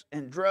sex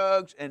and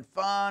drugs and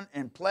fun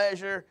and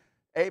pleasure,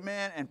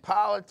 amen, and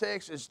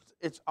politics.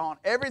 It's on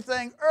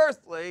everything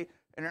earthly,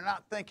 and they're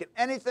not thinking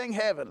anything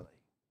heavenly.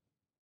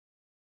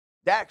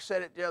 Dak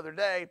said it the other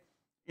day.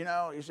 You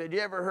know, he said, you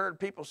ever heard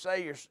people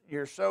say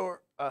you're so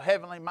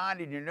heavenly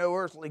minded, you're no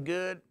earthly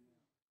good?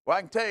 Well,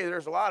 I can tell you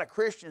there's a lot of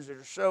Christians that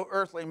are so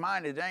earthly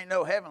minded, they ain't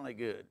no heavenly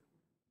good.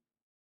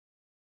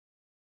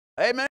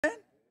 Amen?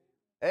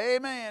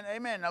 Amen,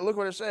 amen. Now look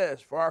what it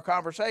says for our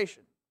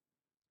conversation.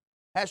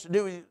 It has to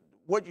do with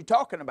what you're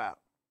talking about.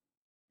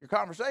 Your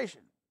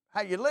conversation,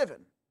 how you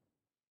living,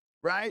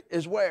 right,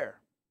 is where.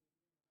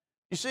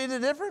 You see the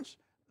difference?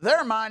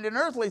 They're minding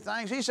earthly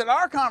things. He said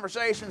our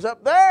conversation's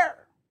up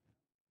there.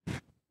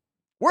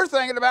 We're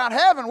thinking about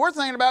heaven. We're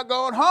thinking about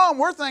going home.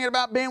 We're thinking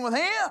about being with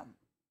him.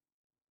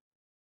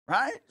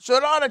 Right? So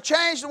it ought to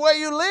change the way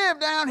you live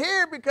down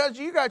here because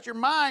you got your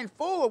mind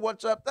full of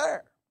what's up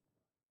there.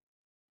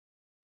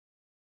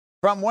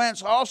 From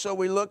whence also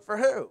we look for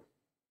who?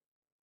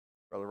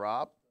 Brother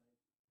Rob.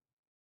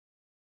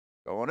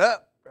 Going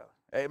up, brother.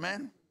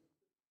 Amen.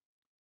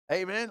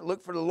 Amen.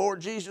 Look for the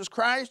Lord Jesus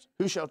Christ,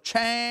 who shall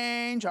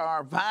change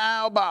our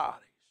vile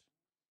bodies,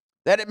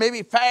 that it may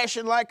be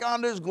fashioned like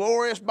unto his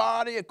glorious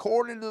body,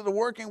 according to the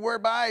working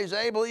whereby he is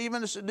able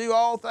even to do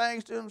all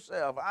things to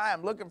himself. I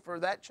am looking for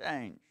that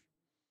change.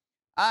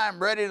 I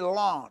am ready to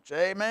launch.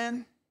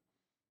 Amen.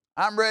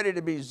 I'm ready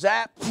to be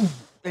zapped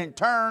and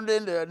turned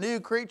into a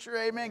new creature.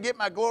 Amen. Get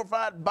my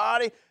glorified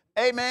body.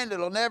 Amen.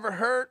 That'll never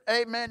hurt.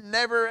 Amen.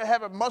 Never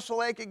have a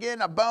muscle ache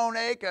again, a bone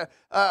ache,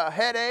 a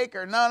headache,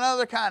 or none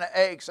other kind of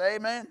aches.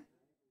 Amen.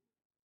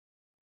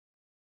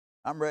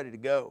 I'm ready to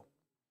go.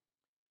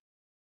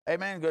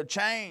 Amen. Go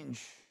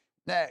change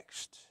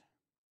next.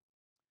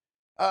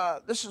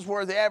 This is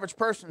where the average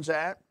person's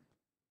at.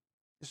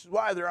 This is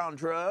why they're on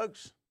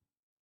drugs.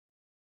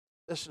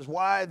 This is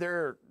why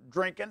they're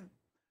drinking.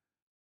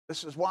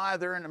 This is why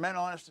they're in a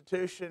mental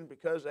institution,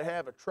 because they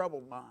have a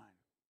troubled mind.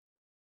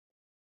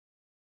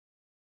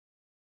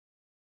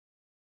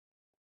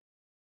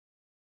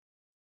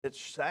 It's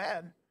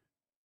sad.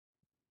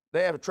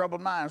 They have a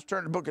troubled mind. Let's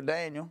turn to the book of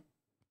Daniel.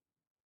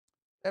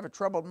 They have a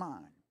troubled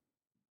mind.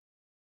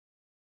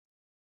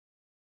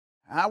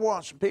 I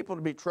want some people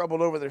to be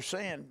troubled over their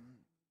sin,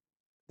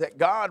 that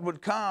God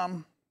would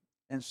come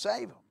and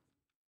save them.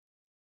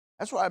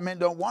 That's why men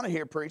don't want to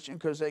hear preaching,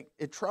 because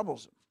it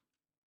troubles them.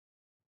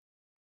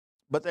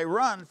 But they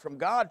run from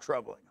God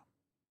troubling them.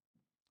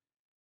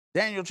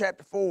 Daniel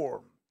chapter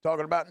 4,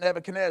 talking about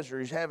Nebuchadnezzar.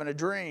 He's having a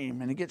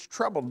dream, and he gets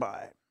troubled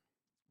by it.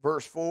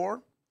 Verse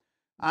 4,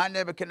 I,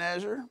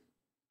 Nebuchadnezzar,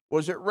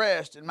 was at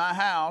rest in my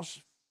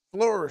house,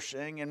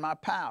 flourishing in my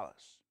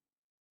palace.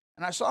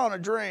 And I saw in a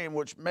dream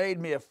which made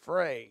me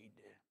afraid.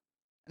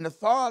 And the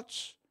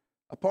thoughts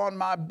upon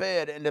my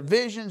bed and the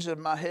visions of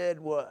my head,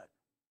 what?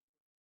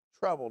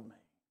 Troubled me.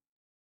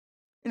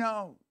 You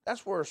know,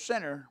 that's where a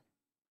sinner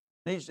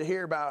needs to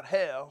hear about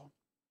hell,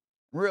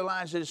 and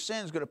realize that his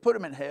sin's going to put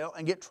him in hell,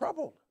 and get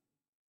troubled.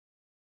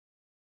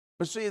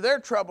 But see, they're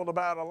troubled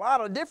about a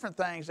lot of different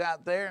things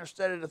out there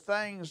instead of the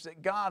things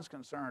that God's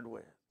concerned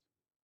with.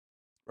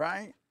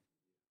 Right?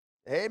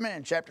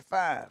 Amen. Chapter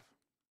 5.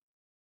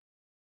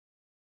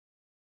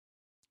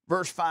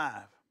 Verse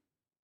 5.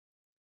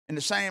 In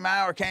the same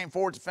hour came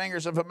forth the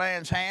fingers of a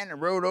man's hand, and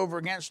wrote over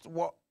against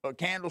a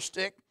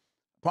candlestick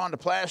upon the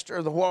plaster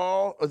of the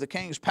wall of the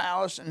king's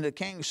palace. And the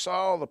king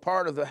saw the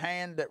part of the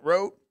hand that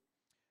wrote.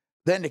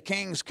 Then the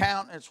king's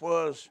countenance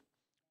was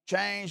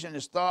changed, and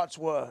his thoughts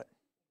what?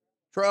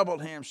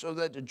 Troubled him, so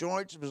that the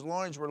joints of his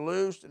loins were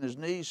loosed, and his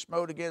knees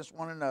smote against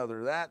one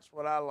another. That's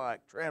what I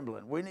like,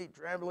 trembling. We need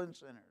trembling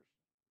sinners.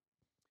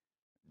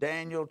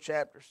 Daniel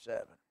chapter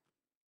 7.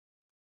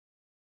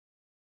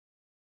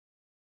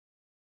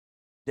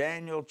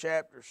 Daniel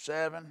chapter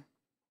 7,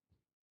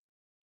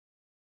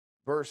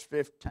 verse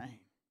 15.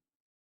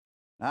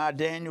 Now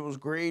Daniel was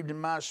grieved in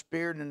my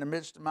spirit, in the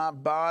midst of my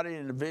body,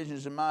 and the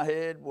visions in my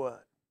head,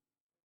 what?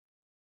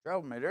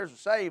 Troubled me. There's a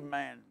saved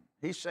man.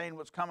 He's seen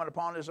what's coming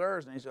upon this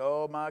earth, and he said,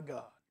 oh, my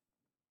God.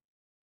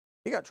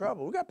 He got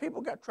trouble. We got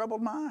people who got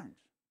troubled minds.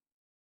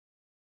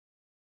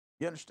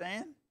 You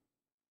understand?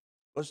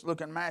 Let's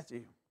look in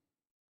Matthew.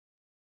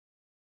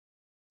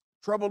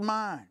 Troubled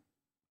mind.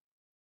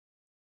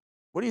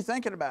 What are you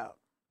thinking about?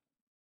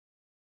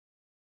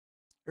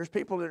 There's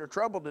people that are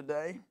troubled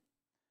today.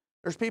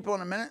 There's people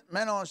in a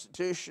mental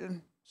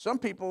institution. Some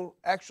people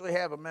actually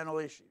have a mental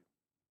issue.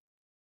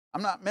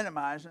 I'm not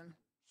minimizing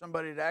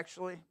somebody that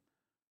actually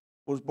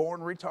was born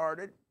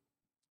retarded,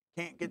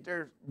 can't get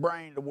their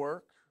brain to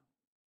work.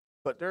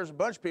 But there's a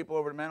bunch of people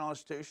over the mental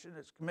institution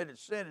that's committed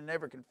sin and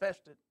never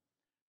confessed it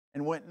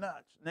and went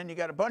nuts. And then you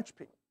got a bunch of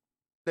people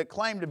that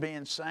claim to be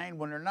insane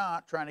when they're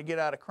not, trying to get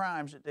out of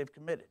crimes that they've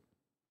committed.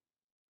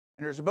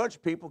 And there's a bunch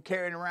of people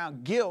carrying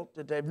around guilt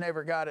that they've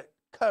never got it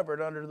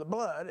covered under the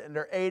blood, and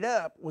they're ate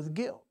up with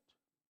guilt.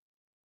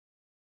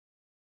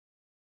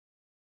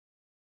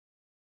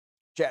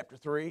 Chapter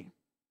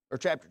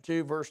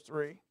 2, verse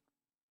 3.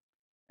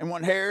 And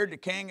when Herod the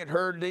king had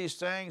heard these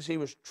things, he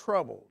was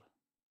troubled,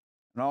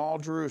 and all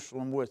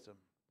Jerusalem with him.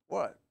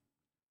 What?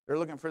 They're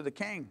looking for the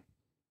king.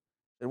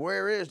 And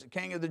where is the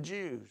king of the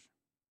Jews?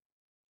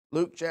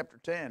 Luke chapter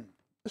 10.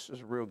 This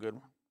is a real good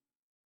one.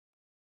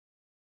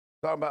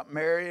 Talking about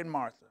Mary and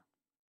Martha.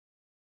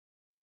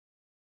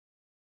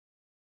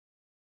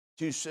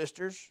 Two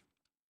sisters.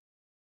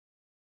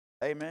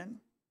 Amen.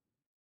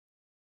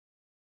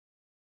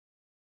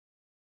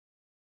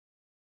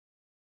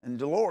 And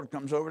the Lord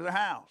comes over to the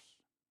house.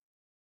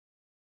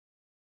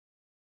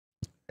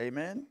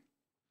 Amen.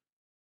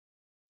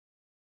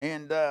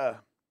 And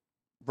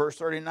verse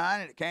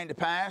 39, and it came to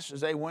pass as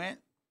they went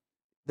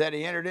that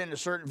he entered into a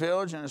certain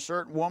village, and a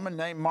certain woman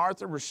named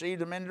Martha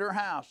received him into her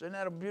house. Isn't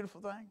that a beautiful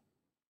thing?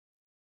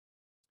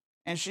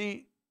 And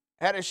she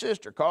had a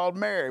sister called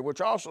Mary, which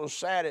also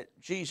sat at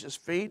Jesus'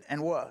 feet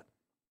and what?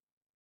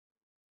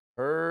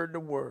 Heard the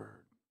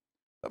word.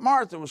 But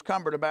Martha was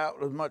cumbered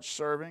about with much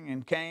serving,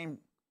 and came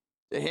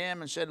to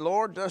him and said,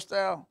 Lord, dost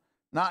thou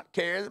not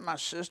care that my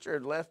sister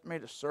had left me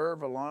to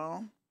serve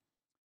alone?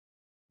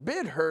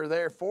 Bid her,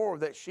 therefore,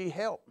 that she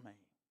help me.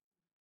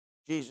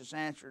 Jesus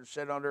answered and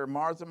said unto her,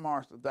 Martha,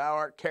 Martha, thou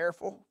art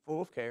careful,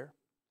 full of care,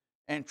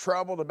 and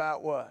troubled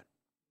about what?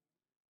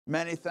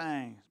 Many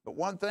things. But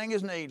one thing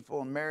is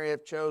needful, and Mary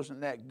hath chosen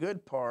that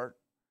good part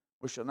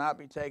which shall not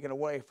be taken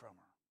away from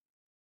her.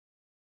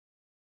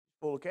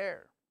 Full of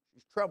care.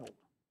 She's troubled.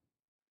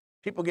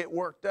 People get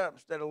worked up.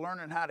 Instead of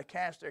learning how to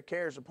cast their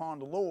cares upon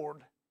the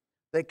Lord,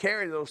 they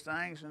carry those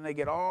things and they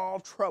get all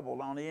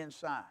troubled on the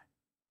inside.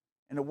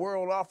 And the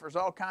world offers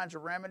all kinds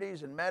of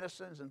remedies and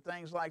medicines and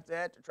things like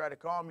that to try to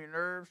calm your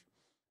nerves.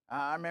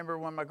 I remember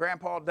when my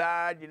grandpa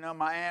died, you know,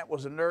 my aunt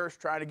was a nurse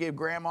trying to give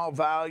grandma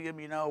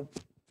Valium, you know,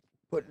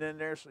 putting it in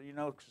there so, you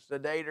know,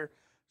 sedate her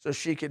so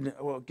she could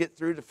get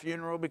through the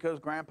funeral because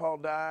grandpa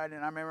died.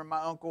 And I remember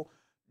my uncle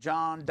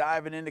John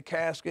diving in the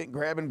casket and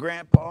grabbing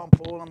grandpa and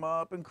pulling him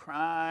up and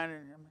crying.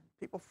 And I mean,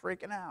 people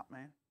freaking out,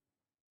 man.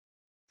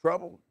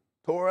 Troubled,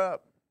 tore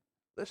up.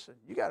 Listen,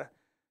 you got to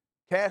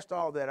cast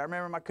all that. I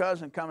remember my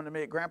cousin coming to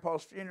me at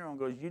grandpa's funeral and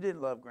goes, you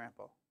didn't love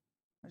grandpa.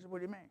 I said, what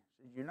do you mean?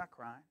 He said, you're not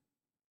crying.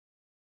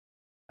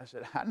 I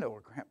said, I know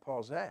where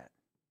grandpa's at.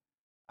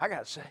 I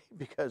got saved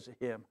because of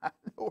him. I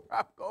know where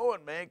I'm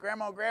going, man.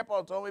 Grandma and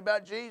grandpa told me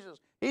about Jesus.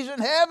 He's in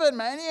heaven,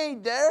 man. He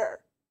ain't there.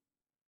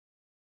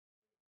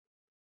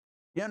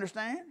 You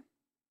understand?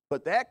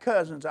 But that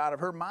cousin's out of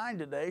her mind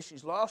today.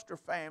 She's lost her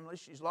family.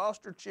 She's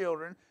lost her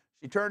children.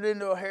 She turned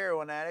into a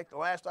heroin addict, the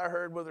last I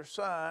heard, with her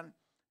son.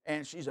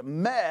 And she's a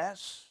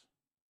mess.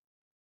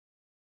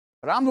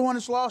 But I'm the one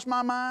that's lost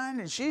my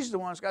mind, and she's the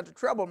one that's got the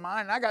troubled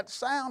mind, and I got the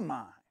sound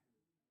mind.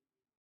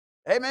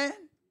 Amen?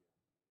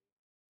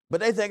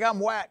 But they think I'm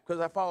whacked because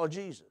I follow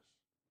Jesus.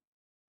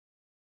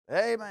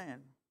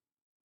 Amen.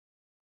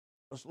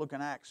 Let's look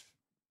in Acts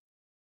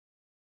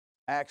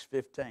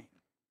 15.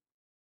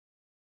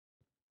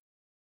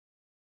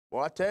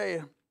 Well, I tell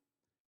you,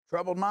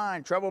 troubled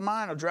mind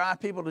will drive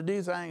people to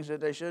do things that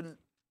they shouldn't.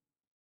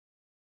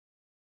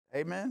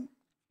 Amen?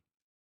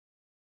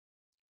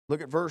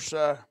 Look at verse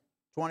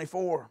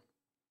 24.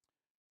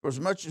 For as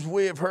much as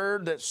we have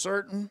heard that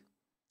certain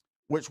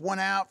which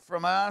went out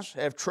from us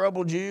have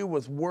troubled you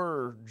with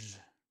words,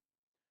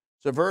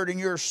 subverting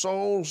your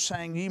souls,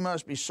 saying ye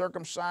must be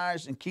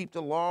circumcised and keep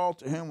the law,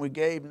 to whom we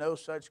gave no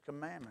such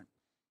commandment.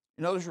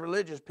 You know, there's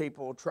religious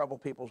people who trouble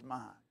people's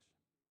minds.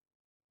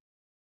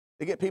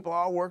 They get people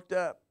all worked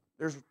up.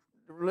 There's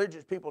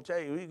religious people tell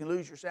you can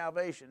lose your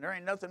salvation. There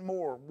ain't nothing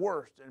more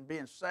worse than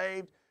being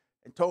saved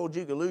and told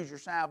you can lose your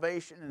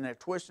salvation, and they're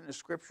twisting the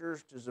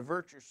scriptures to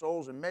subvert your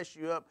souls and mess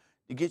you up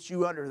to get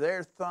you under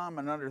their thumb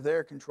and under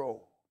their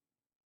control.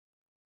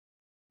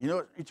 You know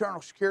what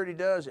eternal security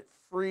does? It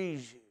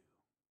frees you.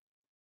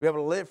 Be able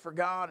to live for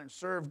God and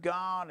serve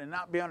God and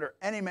not be under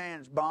any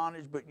man's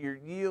bondage, but you're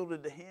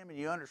yielded to Him and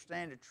you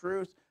understand the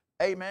truth.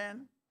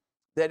 Amen.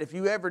 That if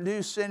you ever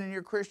do sin in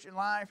your Christian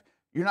life,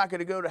 you're not going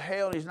to go to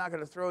hell and He's not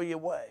going to throw you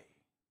away.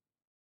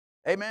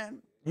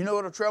 Amen. You know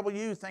what'll trouble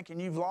you? Thinking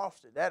you've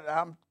lost it. That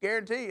I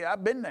guarantee you,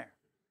 I've been there.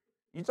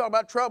 You talk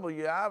about trouble,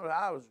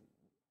 I was.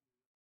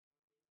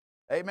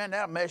 Amen.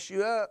 That'll mess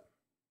you up.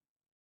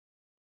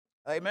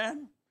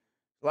 Amen.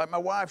 Like my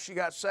wife, she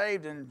got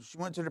saved and she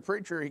went to the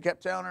preacher. He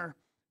kept telling her,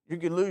 you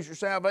can lose your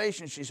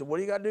salvation. She said, what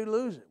do you got to do to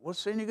lose it? What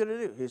sin you going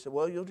to do? He said,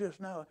 well, you'll just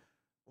know it.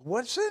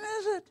 What sin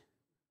is it?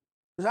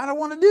 Because I don't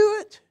want to do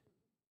it.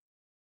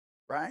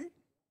 Right?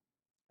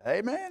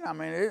 Amen. I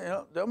mean,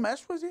 they'll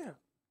mess with you.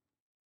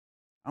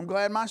 I'm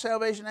glad my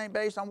salvation ain't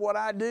based on what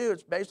I do.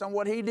 It's based on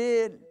what He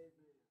did.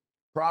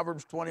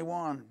 Proverbs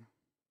 21.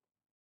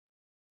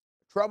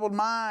 Troubled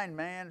mind,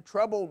 man.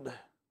 Troubled.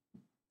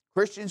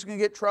 Christians can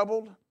get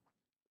troubled.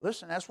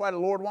 Listen, that's why the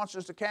Lord wants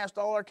us to cast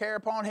all our care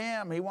upon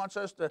Him. He wants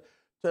us to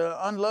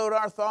unload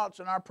our thoughts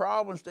and our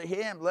problems to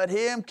Him. Let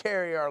Him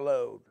carry our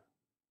load.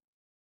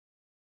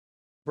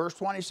 Verse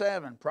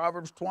 27,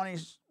 Proverbs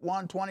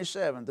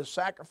 21:27. The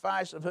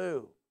sacrifice of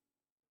who?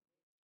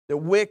 The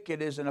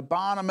wicked is an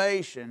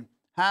abomination.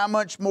 How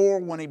much more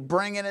when he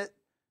bringeth it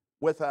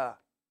with a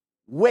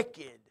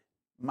wicked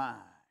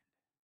mind?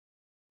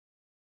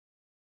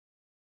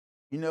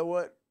 You know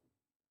what?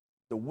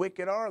 The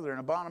wicked are, they're an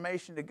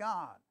abomination to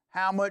God.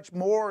 How much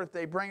more if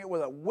they bring it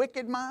with a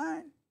wicked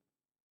mind?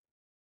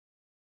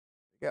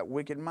 They got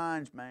wicked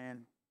minds,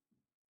 man.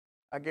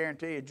 I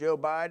guarantee you, Joe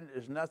Biden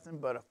is nothing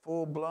but a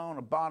full-blown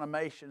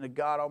abomination to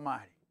God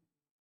Almighty.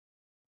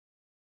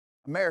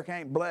 America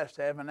ain't blessed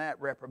having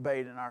that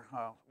reprobate in our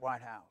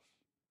White House.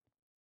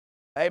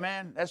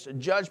 Amen? That's the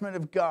judgment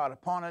of God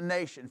upon a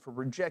nation for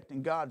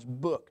rejecting God's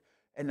book.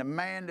 And the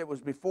man that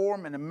was before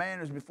him, and the man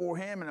that was before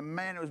him, and the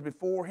man that was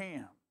before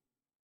him.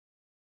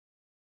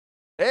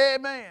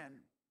 Amen.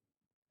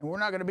 And we're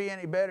not going to be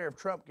any better if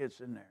Trump gets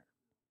in there.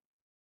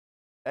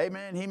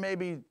 Amen. He may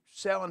be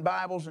selling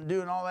Bibles and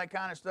doing all that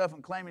kind of stuff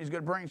and claiming he's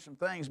going to bring some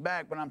things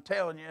back, but I'm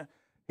telling you,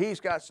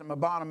 he's got some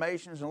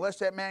abominations. Unless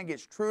that man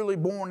gets truly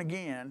born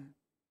again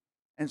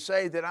and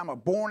say that I'm a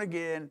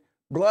born-again,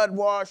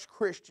 blood-washed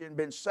Christian,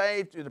 been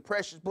saved through the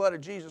precious blood of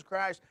Jesus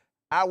Christ,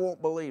 I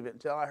won't believe it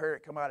until I hear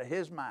it come out of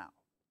his mouth.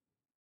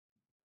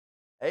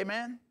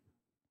 Amen?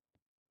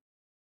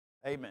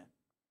 Amen.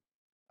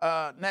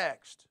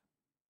 Next,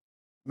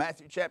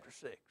 Matthew chapter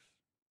 6.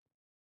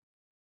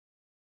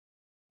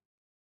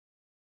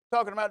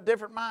 Talking about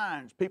different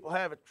minds. People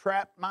have a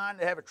trapped mind.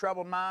 They have a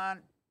troubled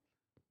mind.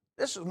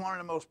 This is one of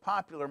the most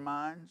popular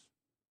minds.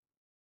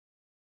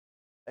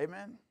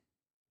 Amen.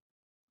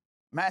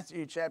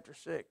 Matthew chapter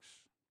 6.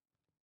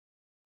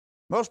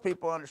 Most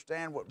people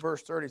understand what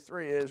verse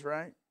 33 is,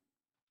 right?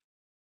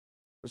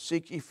 But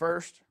seek ye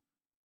first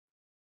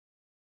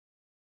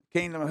the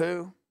kingdom of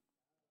who?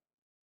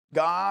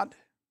 God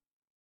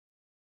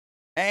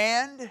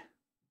and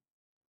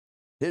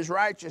his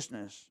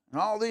righteousness. And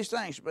all these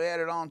things shall be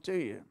added on to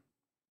you.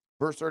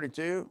 Verse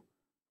 32,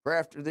 for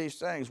after these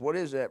things, what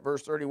is that?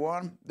 Verse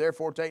 31,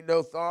 therefore take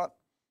no thought,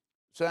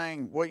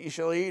 saying what ye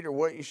shall eat or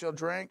what ye shall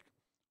drink,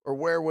 or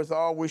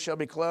wherewithal we shall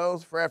be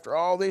clothed. For after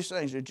all these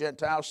things the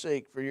Gentiles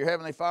seek. For your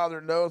heavenly Father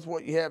knoweth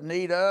what ye have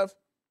need of,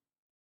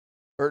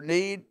 or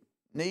need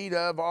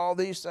of all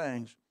these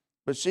things.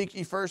 But seek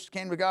ye first the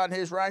kingdom of God and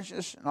his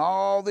righteousness, and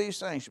all these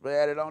things shall be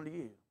added unto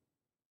you.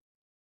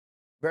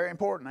 Very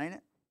important, ain't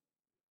it?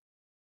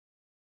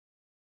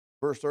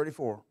 Verse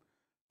 34,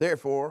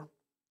 therefore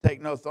take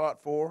no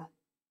thought for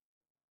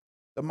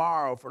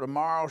tomorrow, for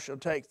tomorrow shall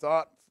take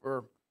thought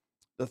for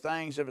the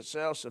things of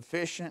itself.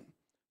 Sufficient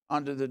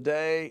unto the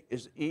day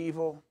is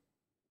evil.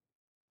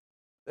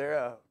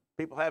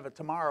 People have a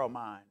tomorrow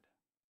mind.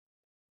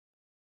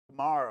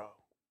 Tomorrow,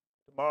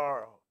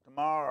 tomorrow,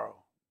 tomorrow,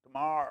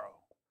 tomorrow.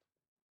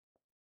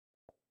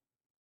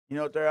 You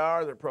know what they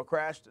are? They're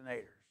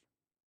procrastinators.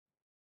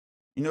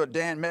 You know what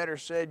Dan Metter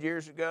said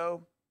years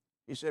ago?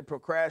 He said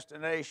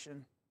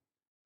procrastination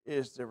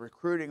is the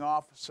recruiting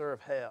officer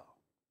of hell.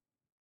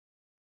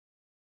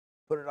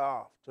 Put it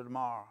off to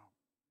tomorrow.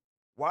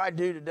 Why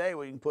do today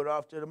when you can put it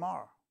off to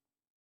tomorrow?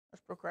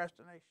 That's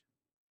procrastination.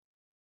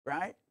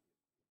 Right?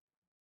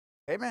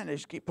 Amen. They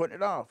just keep putting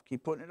it off,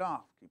 keep putting it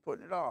off, keep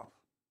putting it off.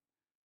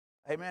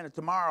 Amen. A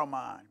tomorrow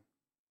mind.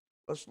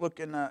 Let's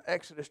look in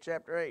Exodus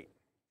chapter 8.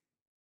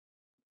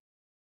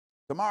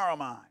 Tomorrow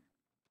mind.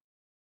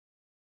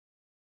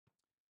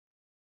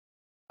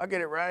 I'll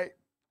get it right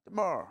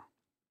tomorrow.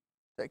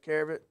 Take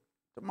care of it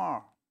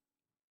tomorrow.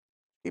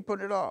 Keep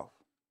putting it off.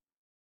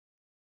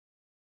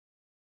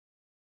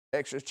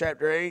 Exodus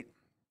chapter 8.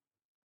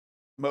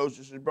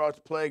 Moses has brought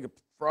the plague of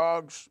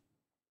frogs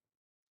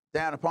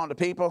down upon the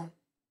people.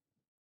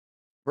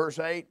 Verse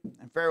 8,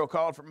 and Pharaoh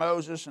called for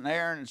Moses and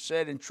Aaron and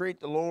said, entreat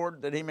the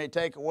Lord that he may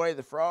take away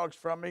the frogs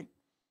from me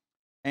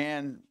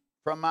and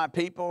from my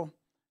people,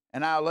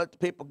 and I'll let the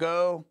people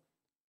go,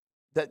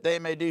 that they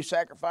may do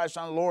sacrifice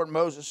unto the Lord. And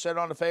Moses said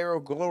unto Pharaoh,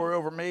 glory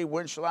over me,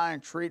 when shall I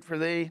entreat for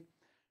thee,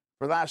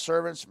 for thy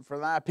servants, and for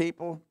thy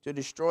people, to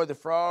destroy the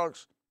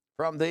frogs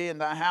from thee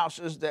and thy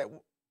houses, that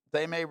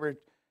they may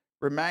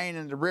remain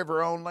in the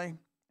river only?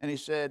 And he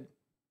said,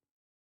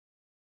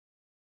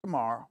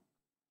 tomorrow.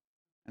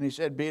 And he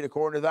said, be it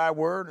according to thy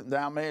word, and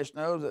thou mayest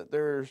know that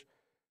there is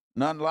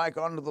none like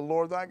unto the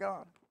Lord thy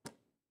God.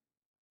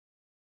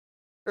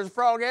 There's a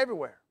frog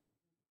everywhere.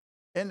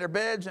 In their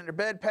beds, in their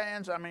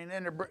bedpans,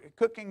 in their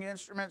cooking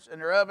instruments, in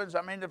their ovens.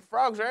 The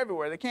frogs are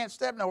everywhere. They can't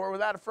step nowhere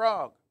without a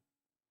frog.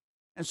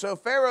 And so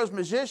Pharaoh's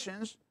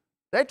magicians,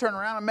 they turn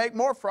around and make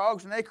more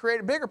frogs, and they create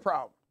a bigger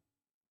problem.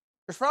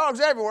 There's frogs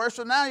everywhere,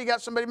 so now you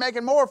got somebody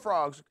making more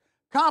frogs,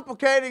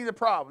 complicating the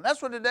problem.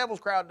 That's what the devil's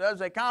crowd does.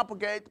 They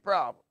complicate the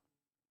problem.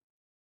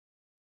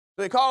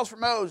 So he calls for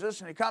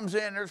Moses, and he comes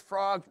in, there's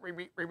frogs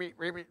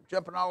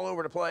jumping all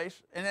over the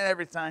place, and then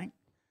everything.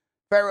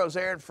 Pharaoh's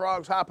there, and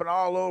frogs hopping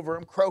all over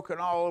him, croaking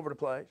all over the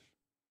place.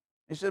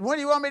 He said, when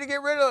do you want me to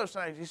get rid of those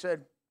things? He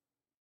said,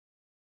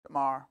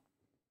 tomorrow.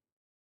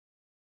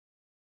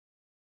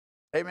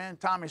 Amen.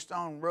 Tommy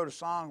Stone wrote a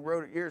song,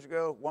 wrote it years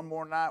ago, one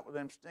more night with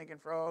them stinking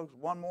frogs,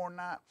 one more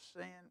night of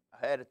sin.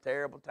 I had a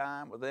terrible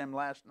time with them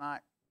last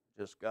night.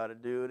 Just got to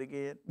do it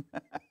again.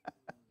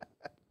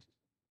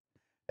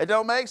 It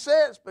don't make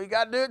sense, but you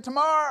got to do it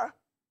tomorrow.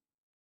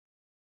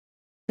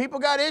 People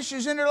got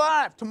issues in their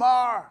life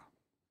tomorrow.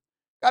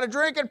 Got a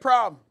drinking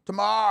problem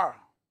tomorrow.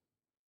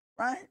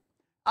 Right?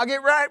 I'll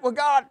get right with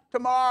God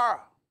tomorrow.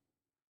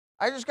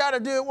 I just got to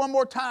do it one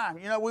more time.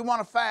 We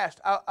want to fast.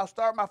 I'll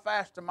start my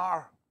fast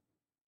tomorrow.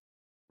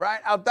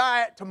 Right? I'll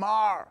diet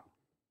tomorrow.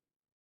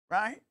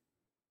 Right?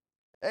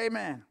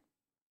 Amen.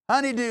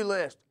 Honey-do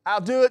list.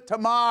 I'll do it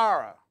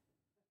tomorrow.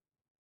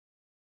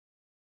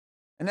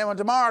 And then when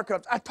tomorrow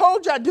comes, I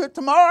told you I'd do it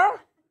tomorrow.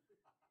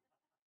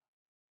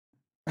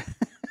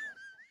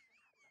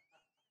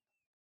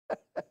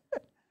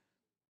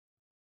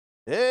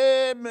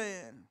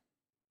 Amen.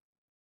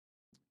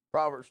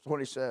 Proverbs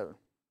 27.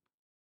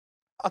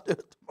 I'll do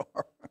it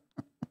tomorrow.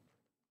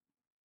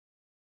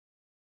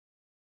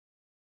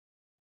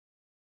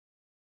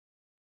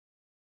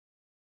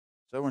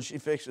 So when she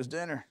fixes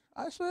dinner,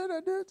 I said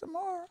I'd do it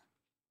tomorrow.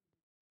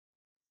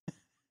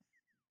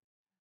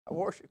 I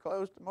wash your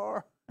clothes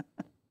tomorrow.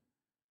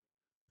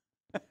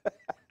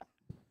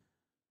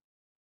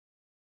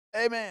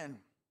 Amen.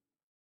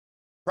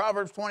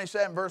 Proverbs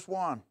 27, verse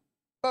 1.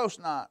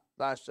 Boast not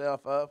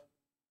thyself of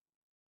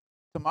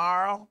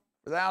tomorrow,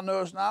 For thou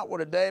knowest not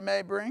what a day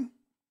may bring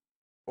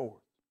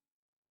forth.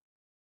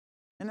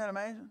 Isn't that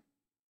amazing?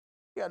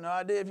 You got no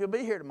idea if you'll be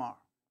here tomorrow.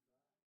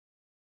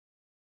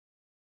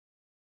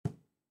 You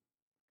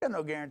got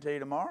no guarantee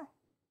tomorrow.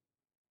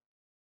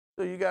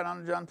 So you got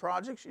undone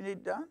projects you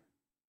need done?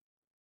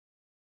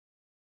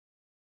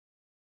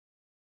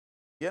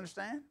 You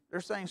understand?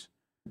 There's things,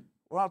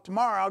 well,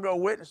 tomorrow I'll go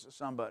witness to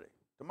somebody.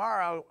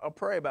 Tomorrow I'll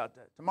pray about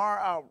that.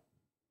 Tomorrow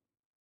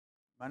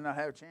might not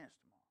have a chance tomorrow.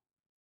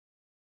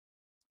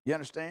 You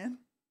understand?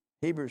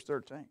 Hebrews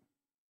 13.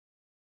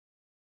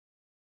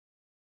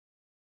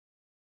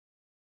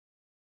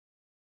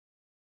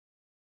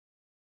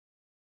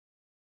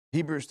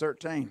 Hebrews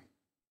 13.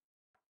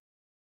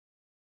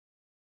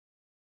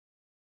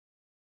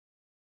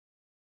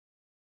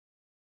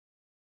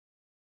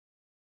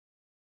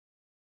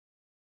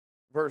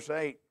 Verse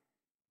 8.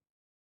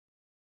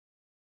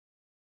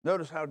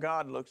 Notice how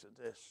God looks at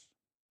this.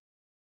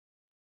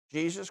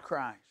 Jesus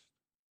Christ,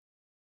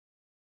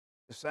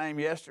 the same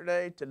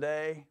yesterday,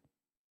 today.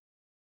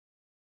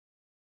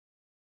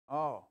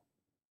 Oh.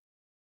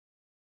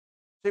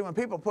 See, when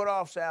people put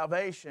off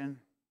salvation,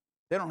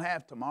 they don't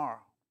have tomorrow.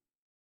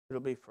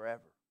 It'll be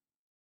forever.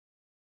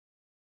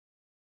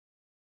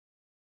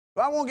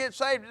 If I won't get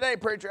saved today,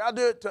 preacher, I'll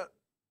do it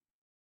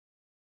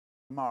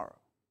tomorrow.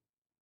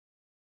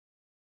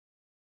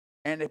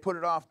 And they put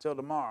it off till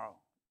tomorrow.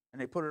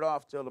 And they put it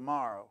off till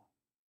tomorrow.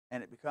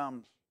 And it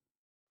becomes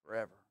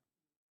forever.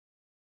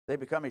 They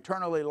become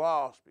eternally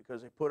lost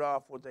because they put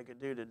off what they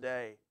could do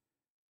today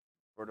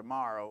for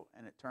tomorrow,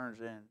 and it turns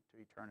into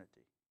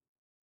eternity.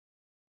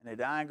 And they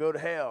die and go to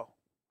hell.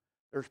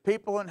 There's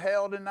people in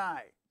hell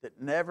tonight that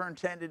never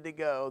intended to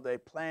go. They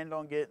planned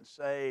on getting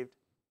saved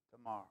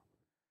tomorrow.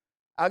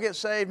 I'll get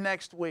saved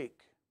next week.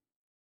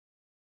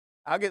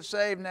 I'll get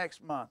saved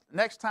next month.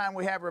 Next time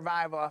we have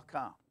revival, I'll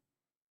come.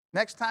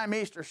 Next time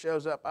Easter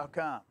shows up, I'll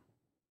come.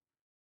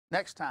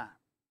 Next time.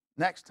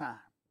 Next time.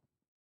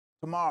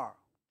 Tomorrow.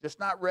 Just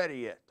not ready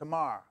yet.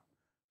 Tomorrow.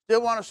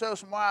 Still want to sow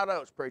some wild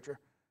oats, preacher.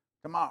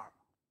 Tomorrow.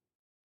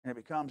 And it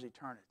becomes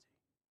eternity.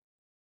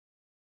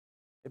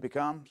 It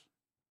becomes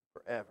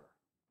forever.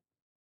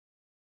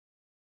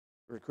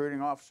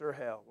 Recruiting officer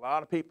hell. A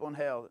lot of people in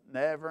hell that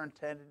never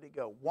intended to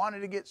go.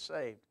 Wanted to get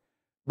saved.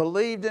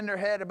 Believed in their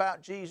head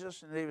about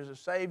Jesus and He was a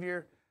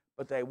Savior,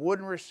 but they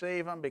wouldn't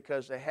receive Him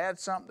because they had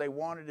something they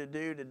wanted to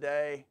do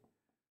today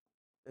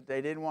that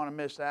they didn't want to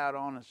miss out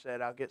on, and said,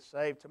 I'll get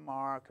saved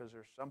tomorrow because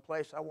there's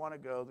someplace I want to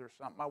go. There's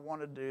something I want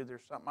to do.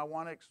 There's something I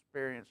want to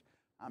experience.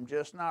 I'm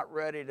just not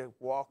ready to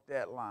walk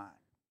that line.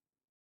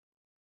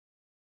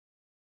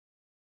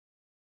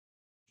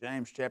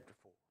 James chapter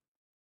 4.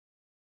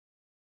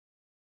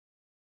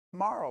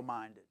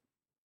 Tomorrow-minded.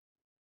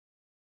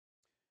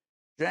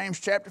 James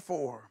chapter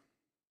 4,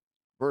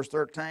 verse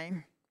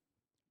 13.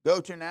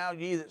 Go to now,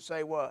 ye that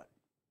say what?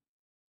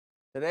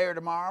 Today or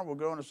tomorrow we'll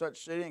go into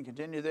such city and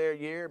continue there a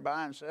year,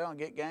 buy and sell and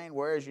get gain,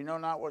 whereas you know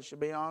not what shall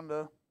be on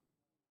the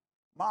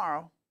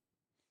morrow.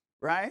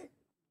 Right?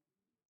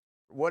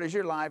 What is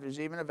your life is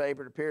even a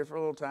vapor, it appears for a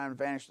little time and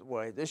vanisheth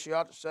away. This ye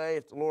ought to say,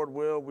 if the Lord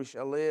will, we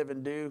shall live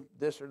and do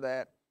this or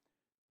that.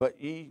 But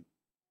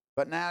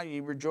now ye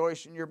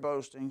rejoice in your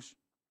boastings,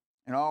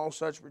 and all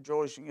such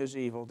rejoicing is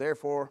evil.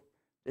 Therefore,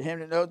 to him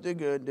that knoweth do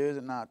good, doeth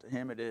it not, to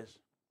him it is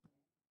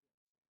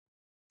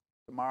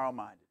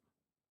tomorrow-minded.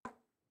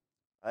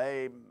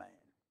 Amen.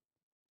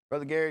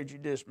 Brother Gary, would you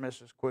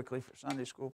dismiss us quickly for Sunday school?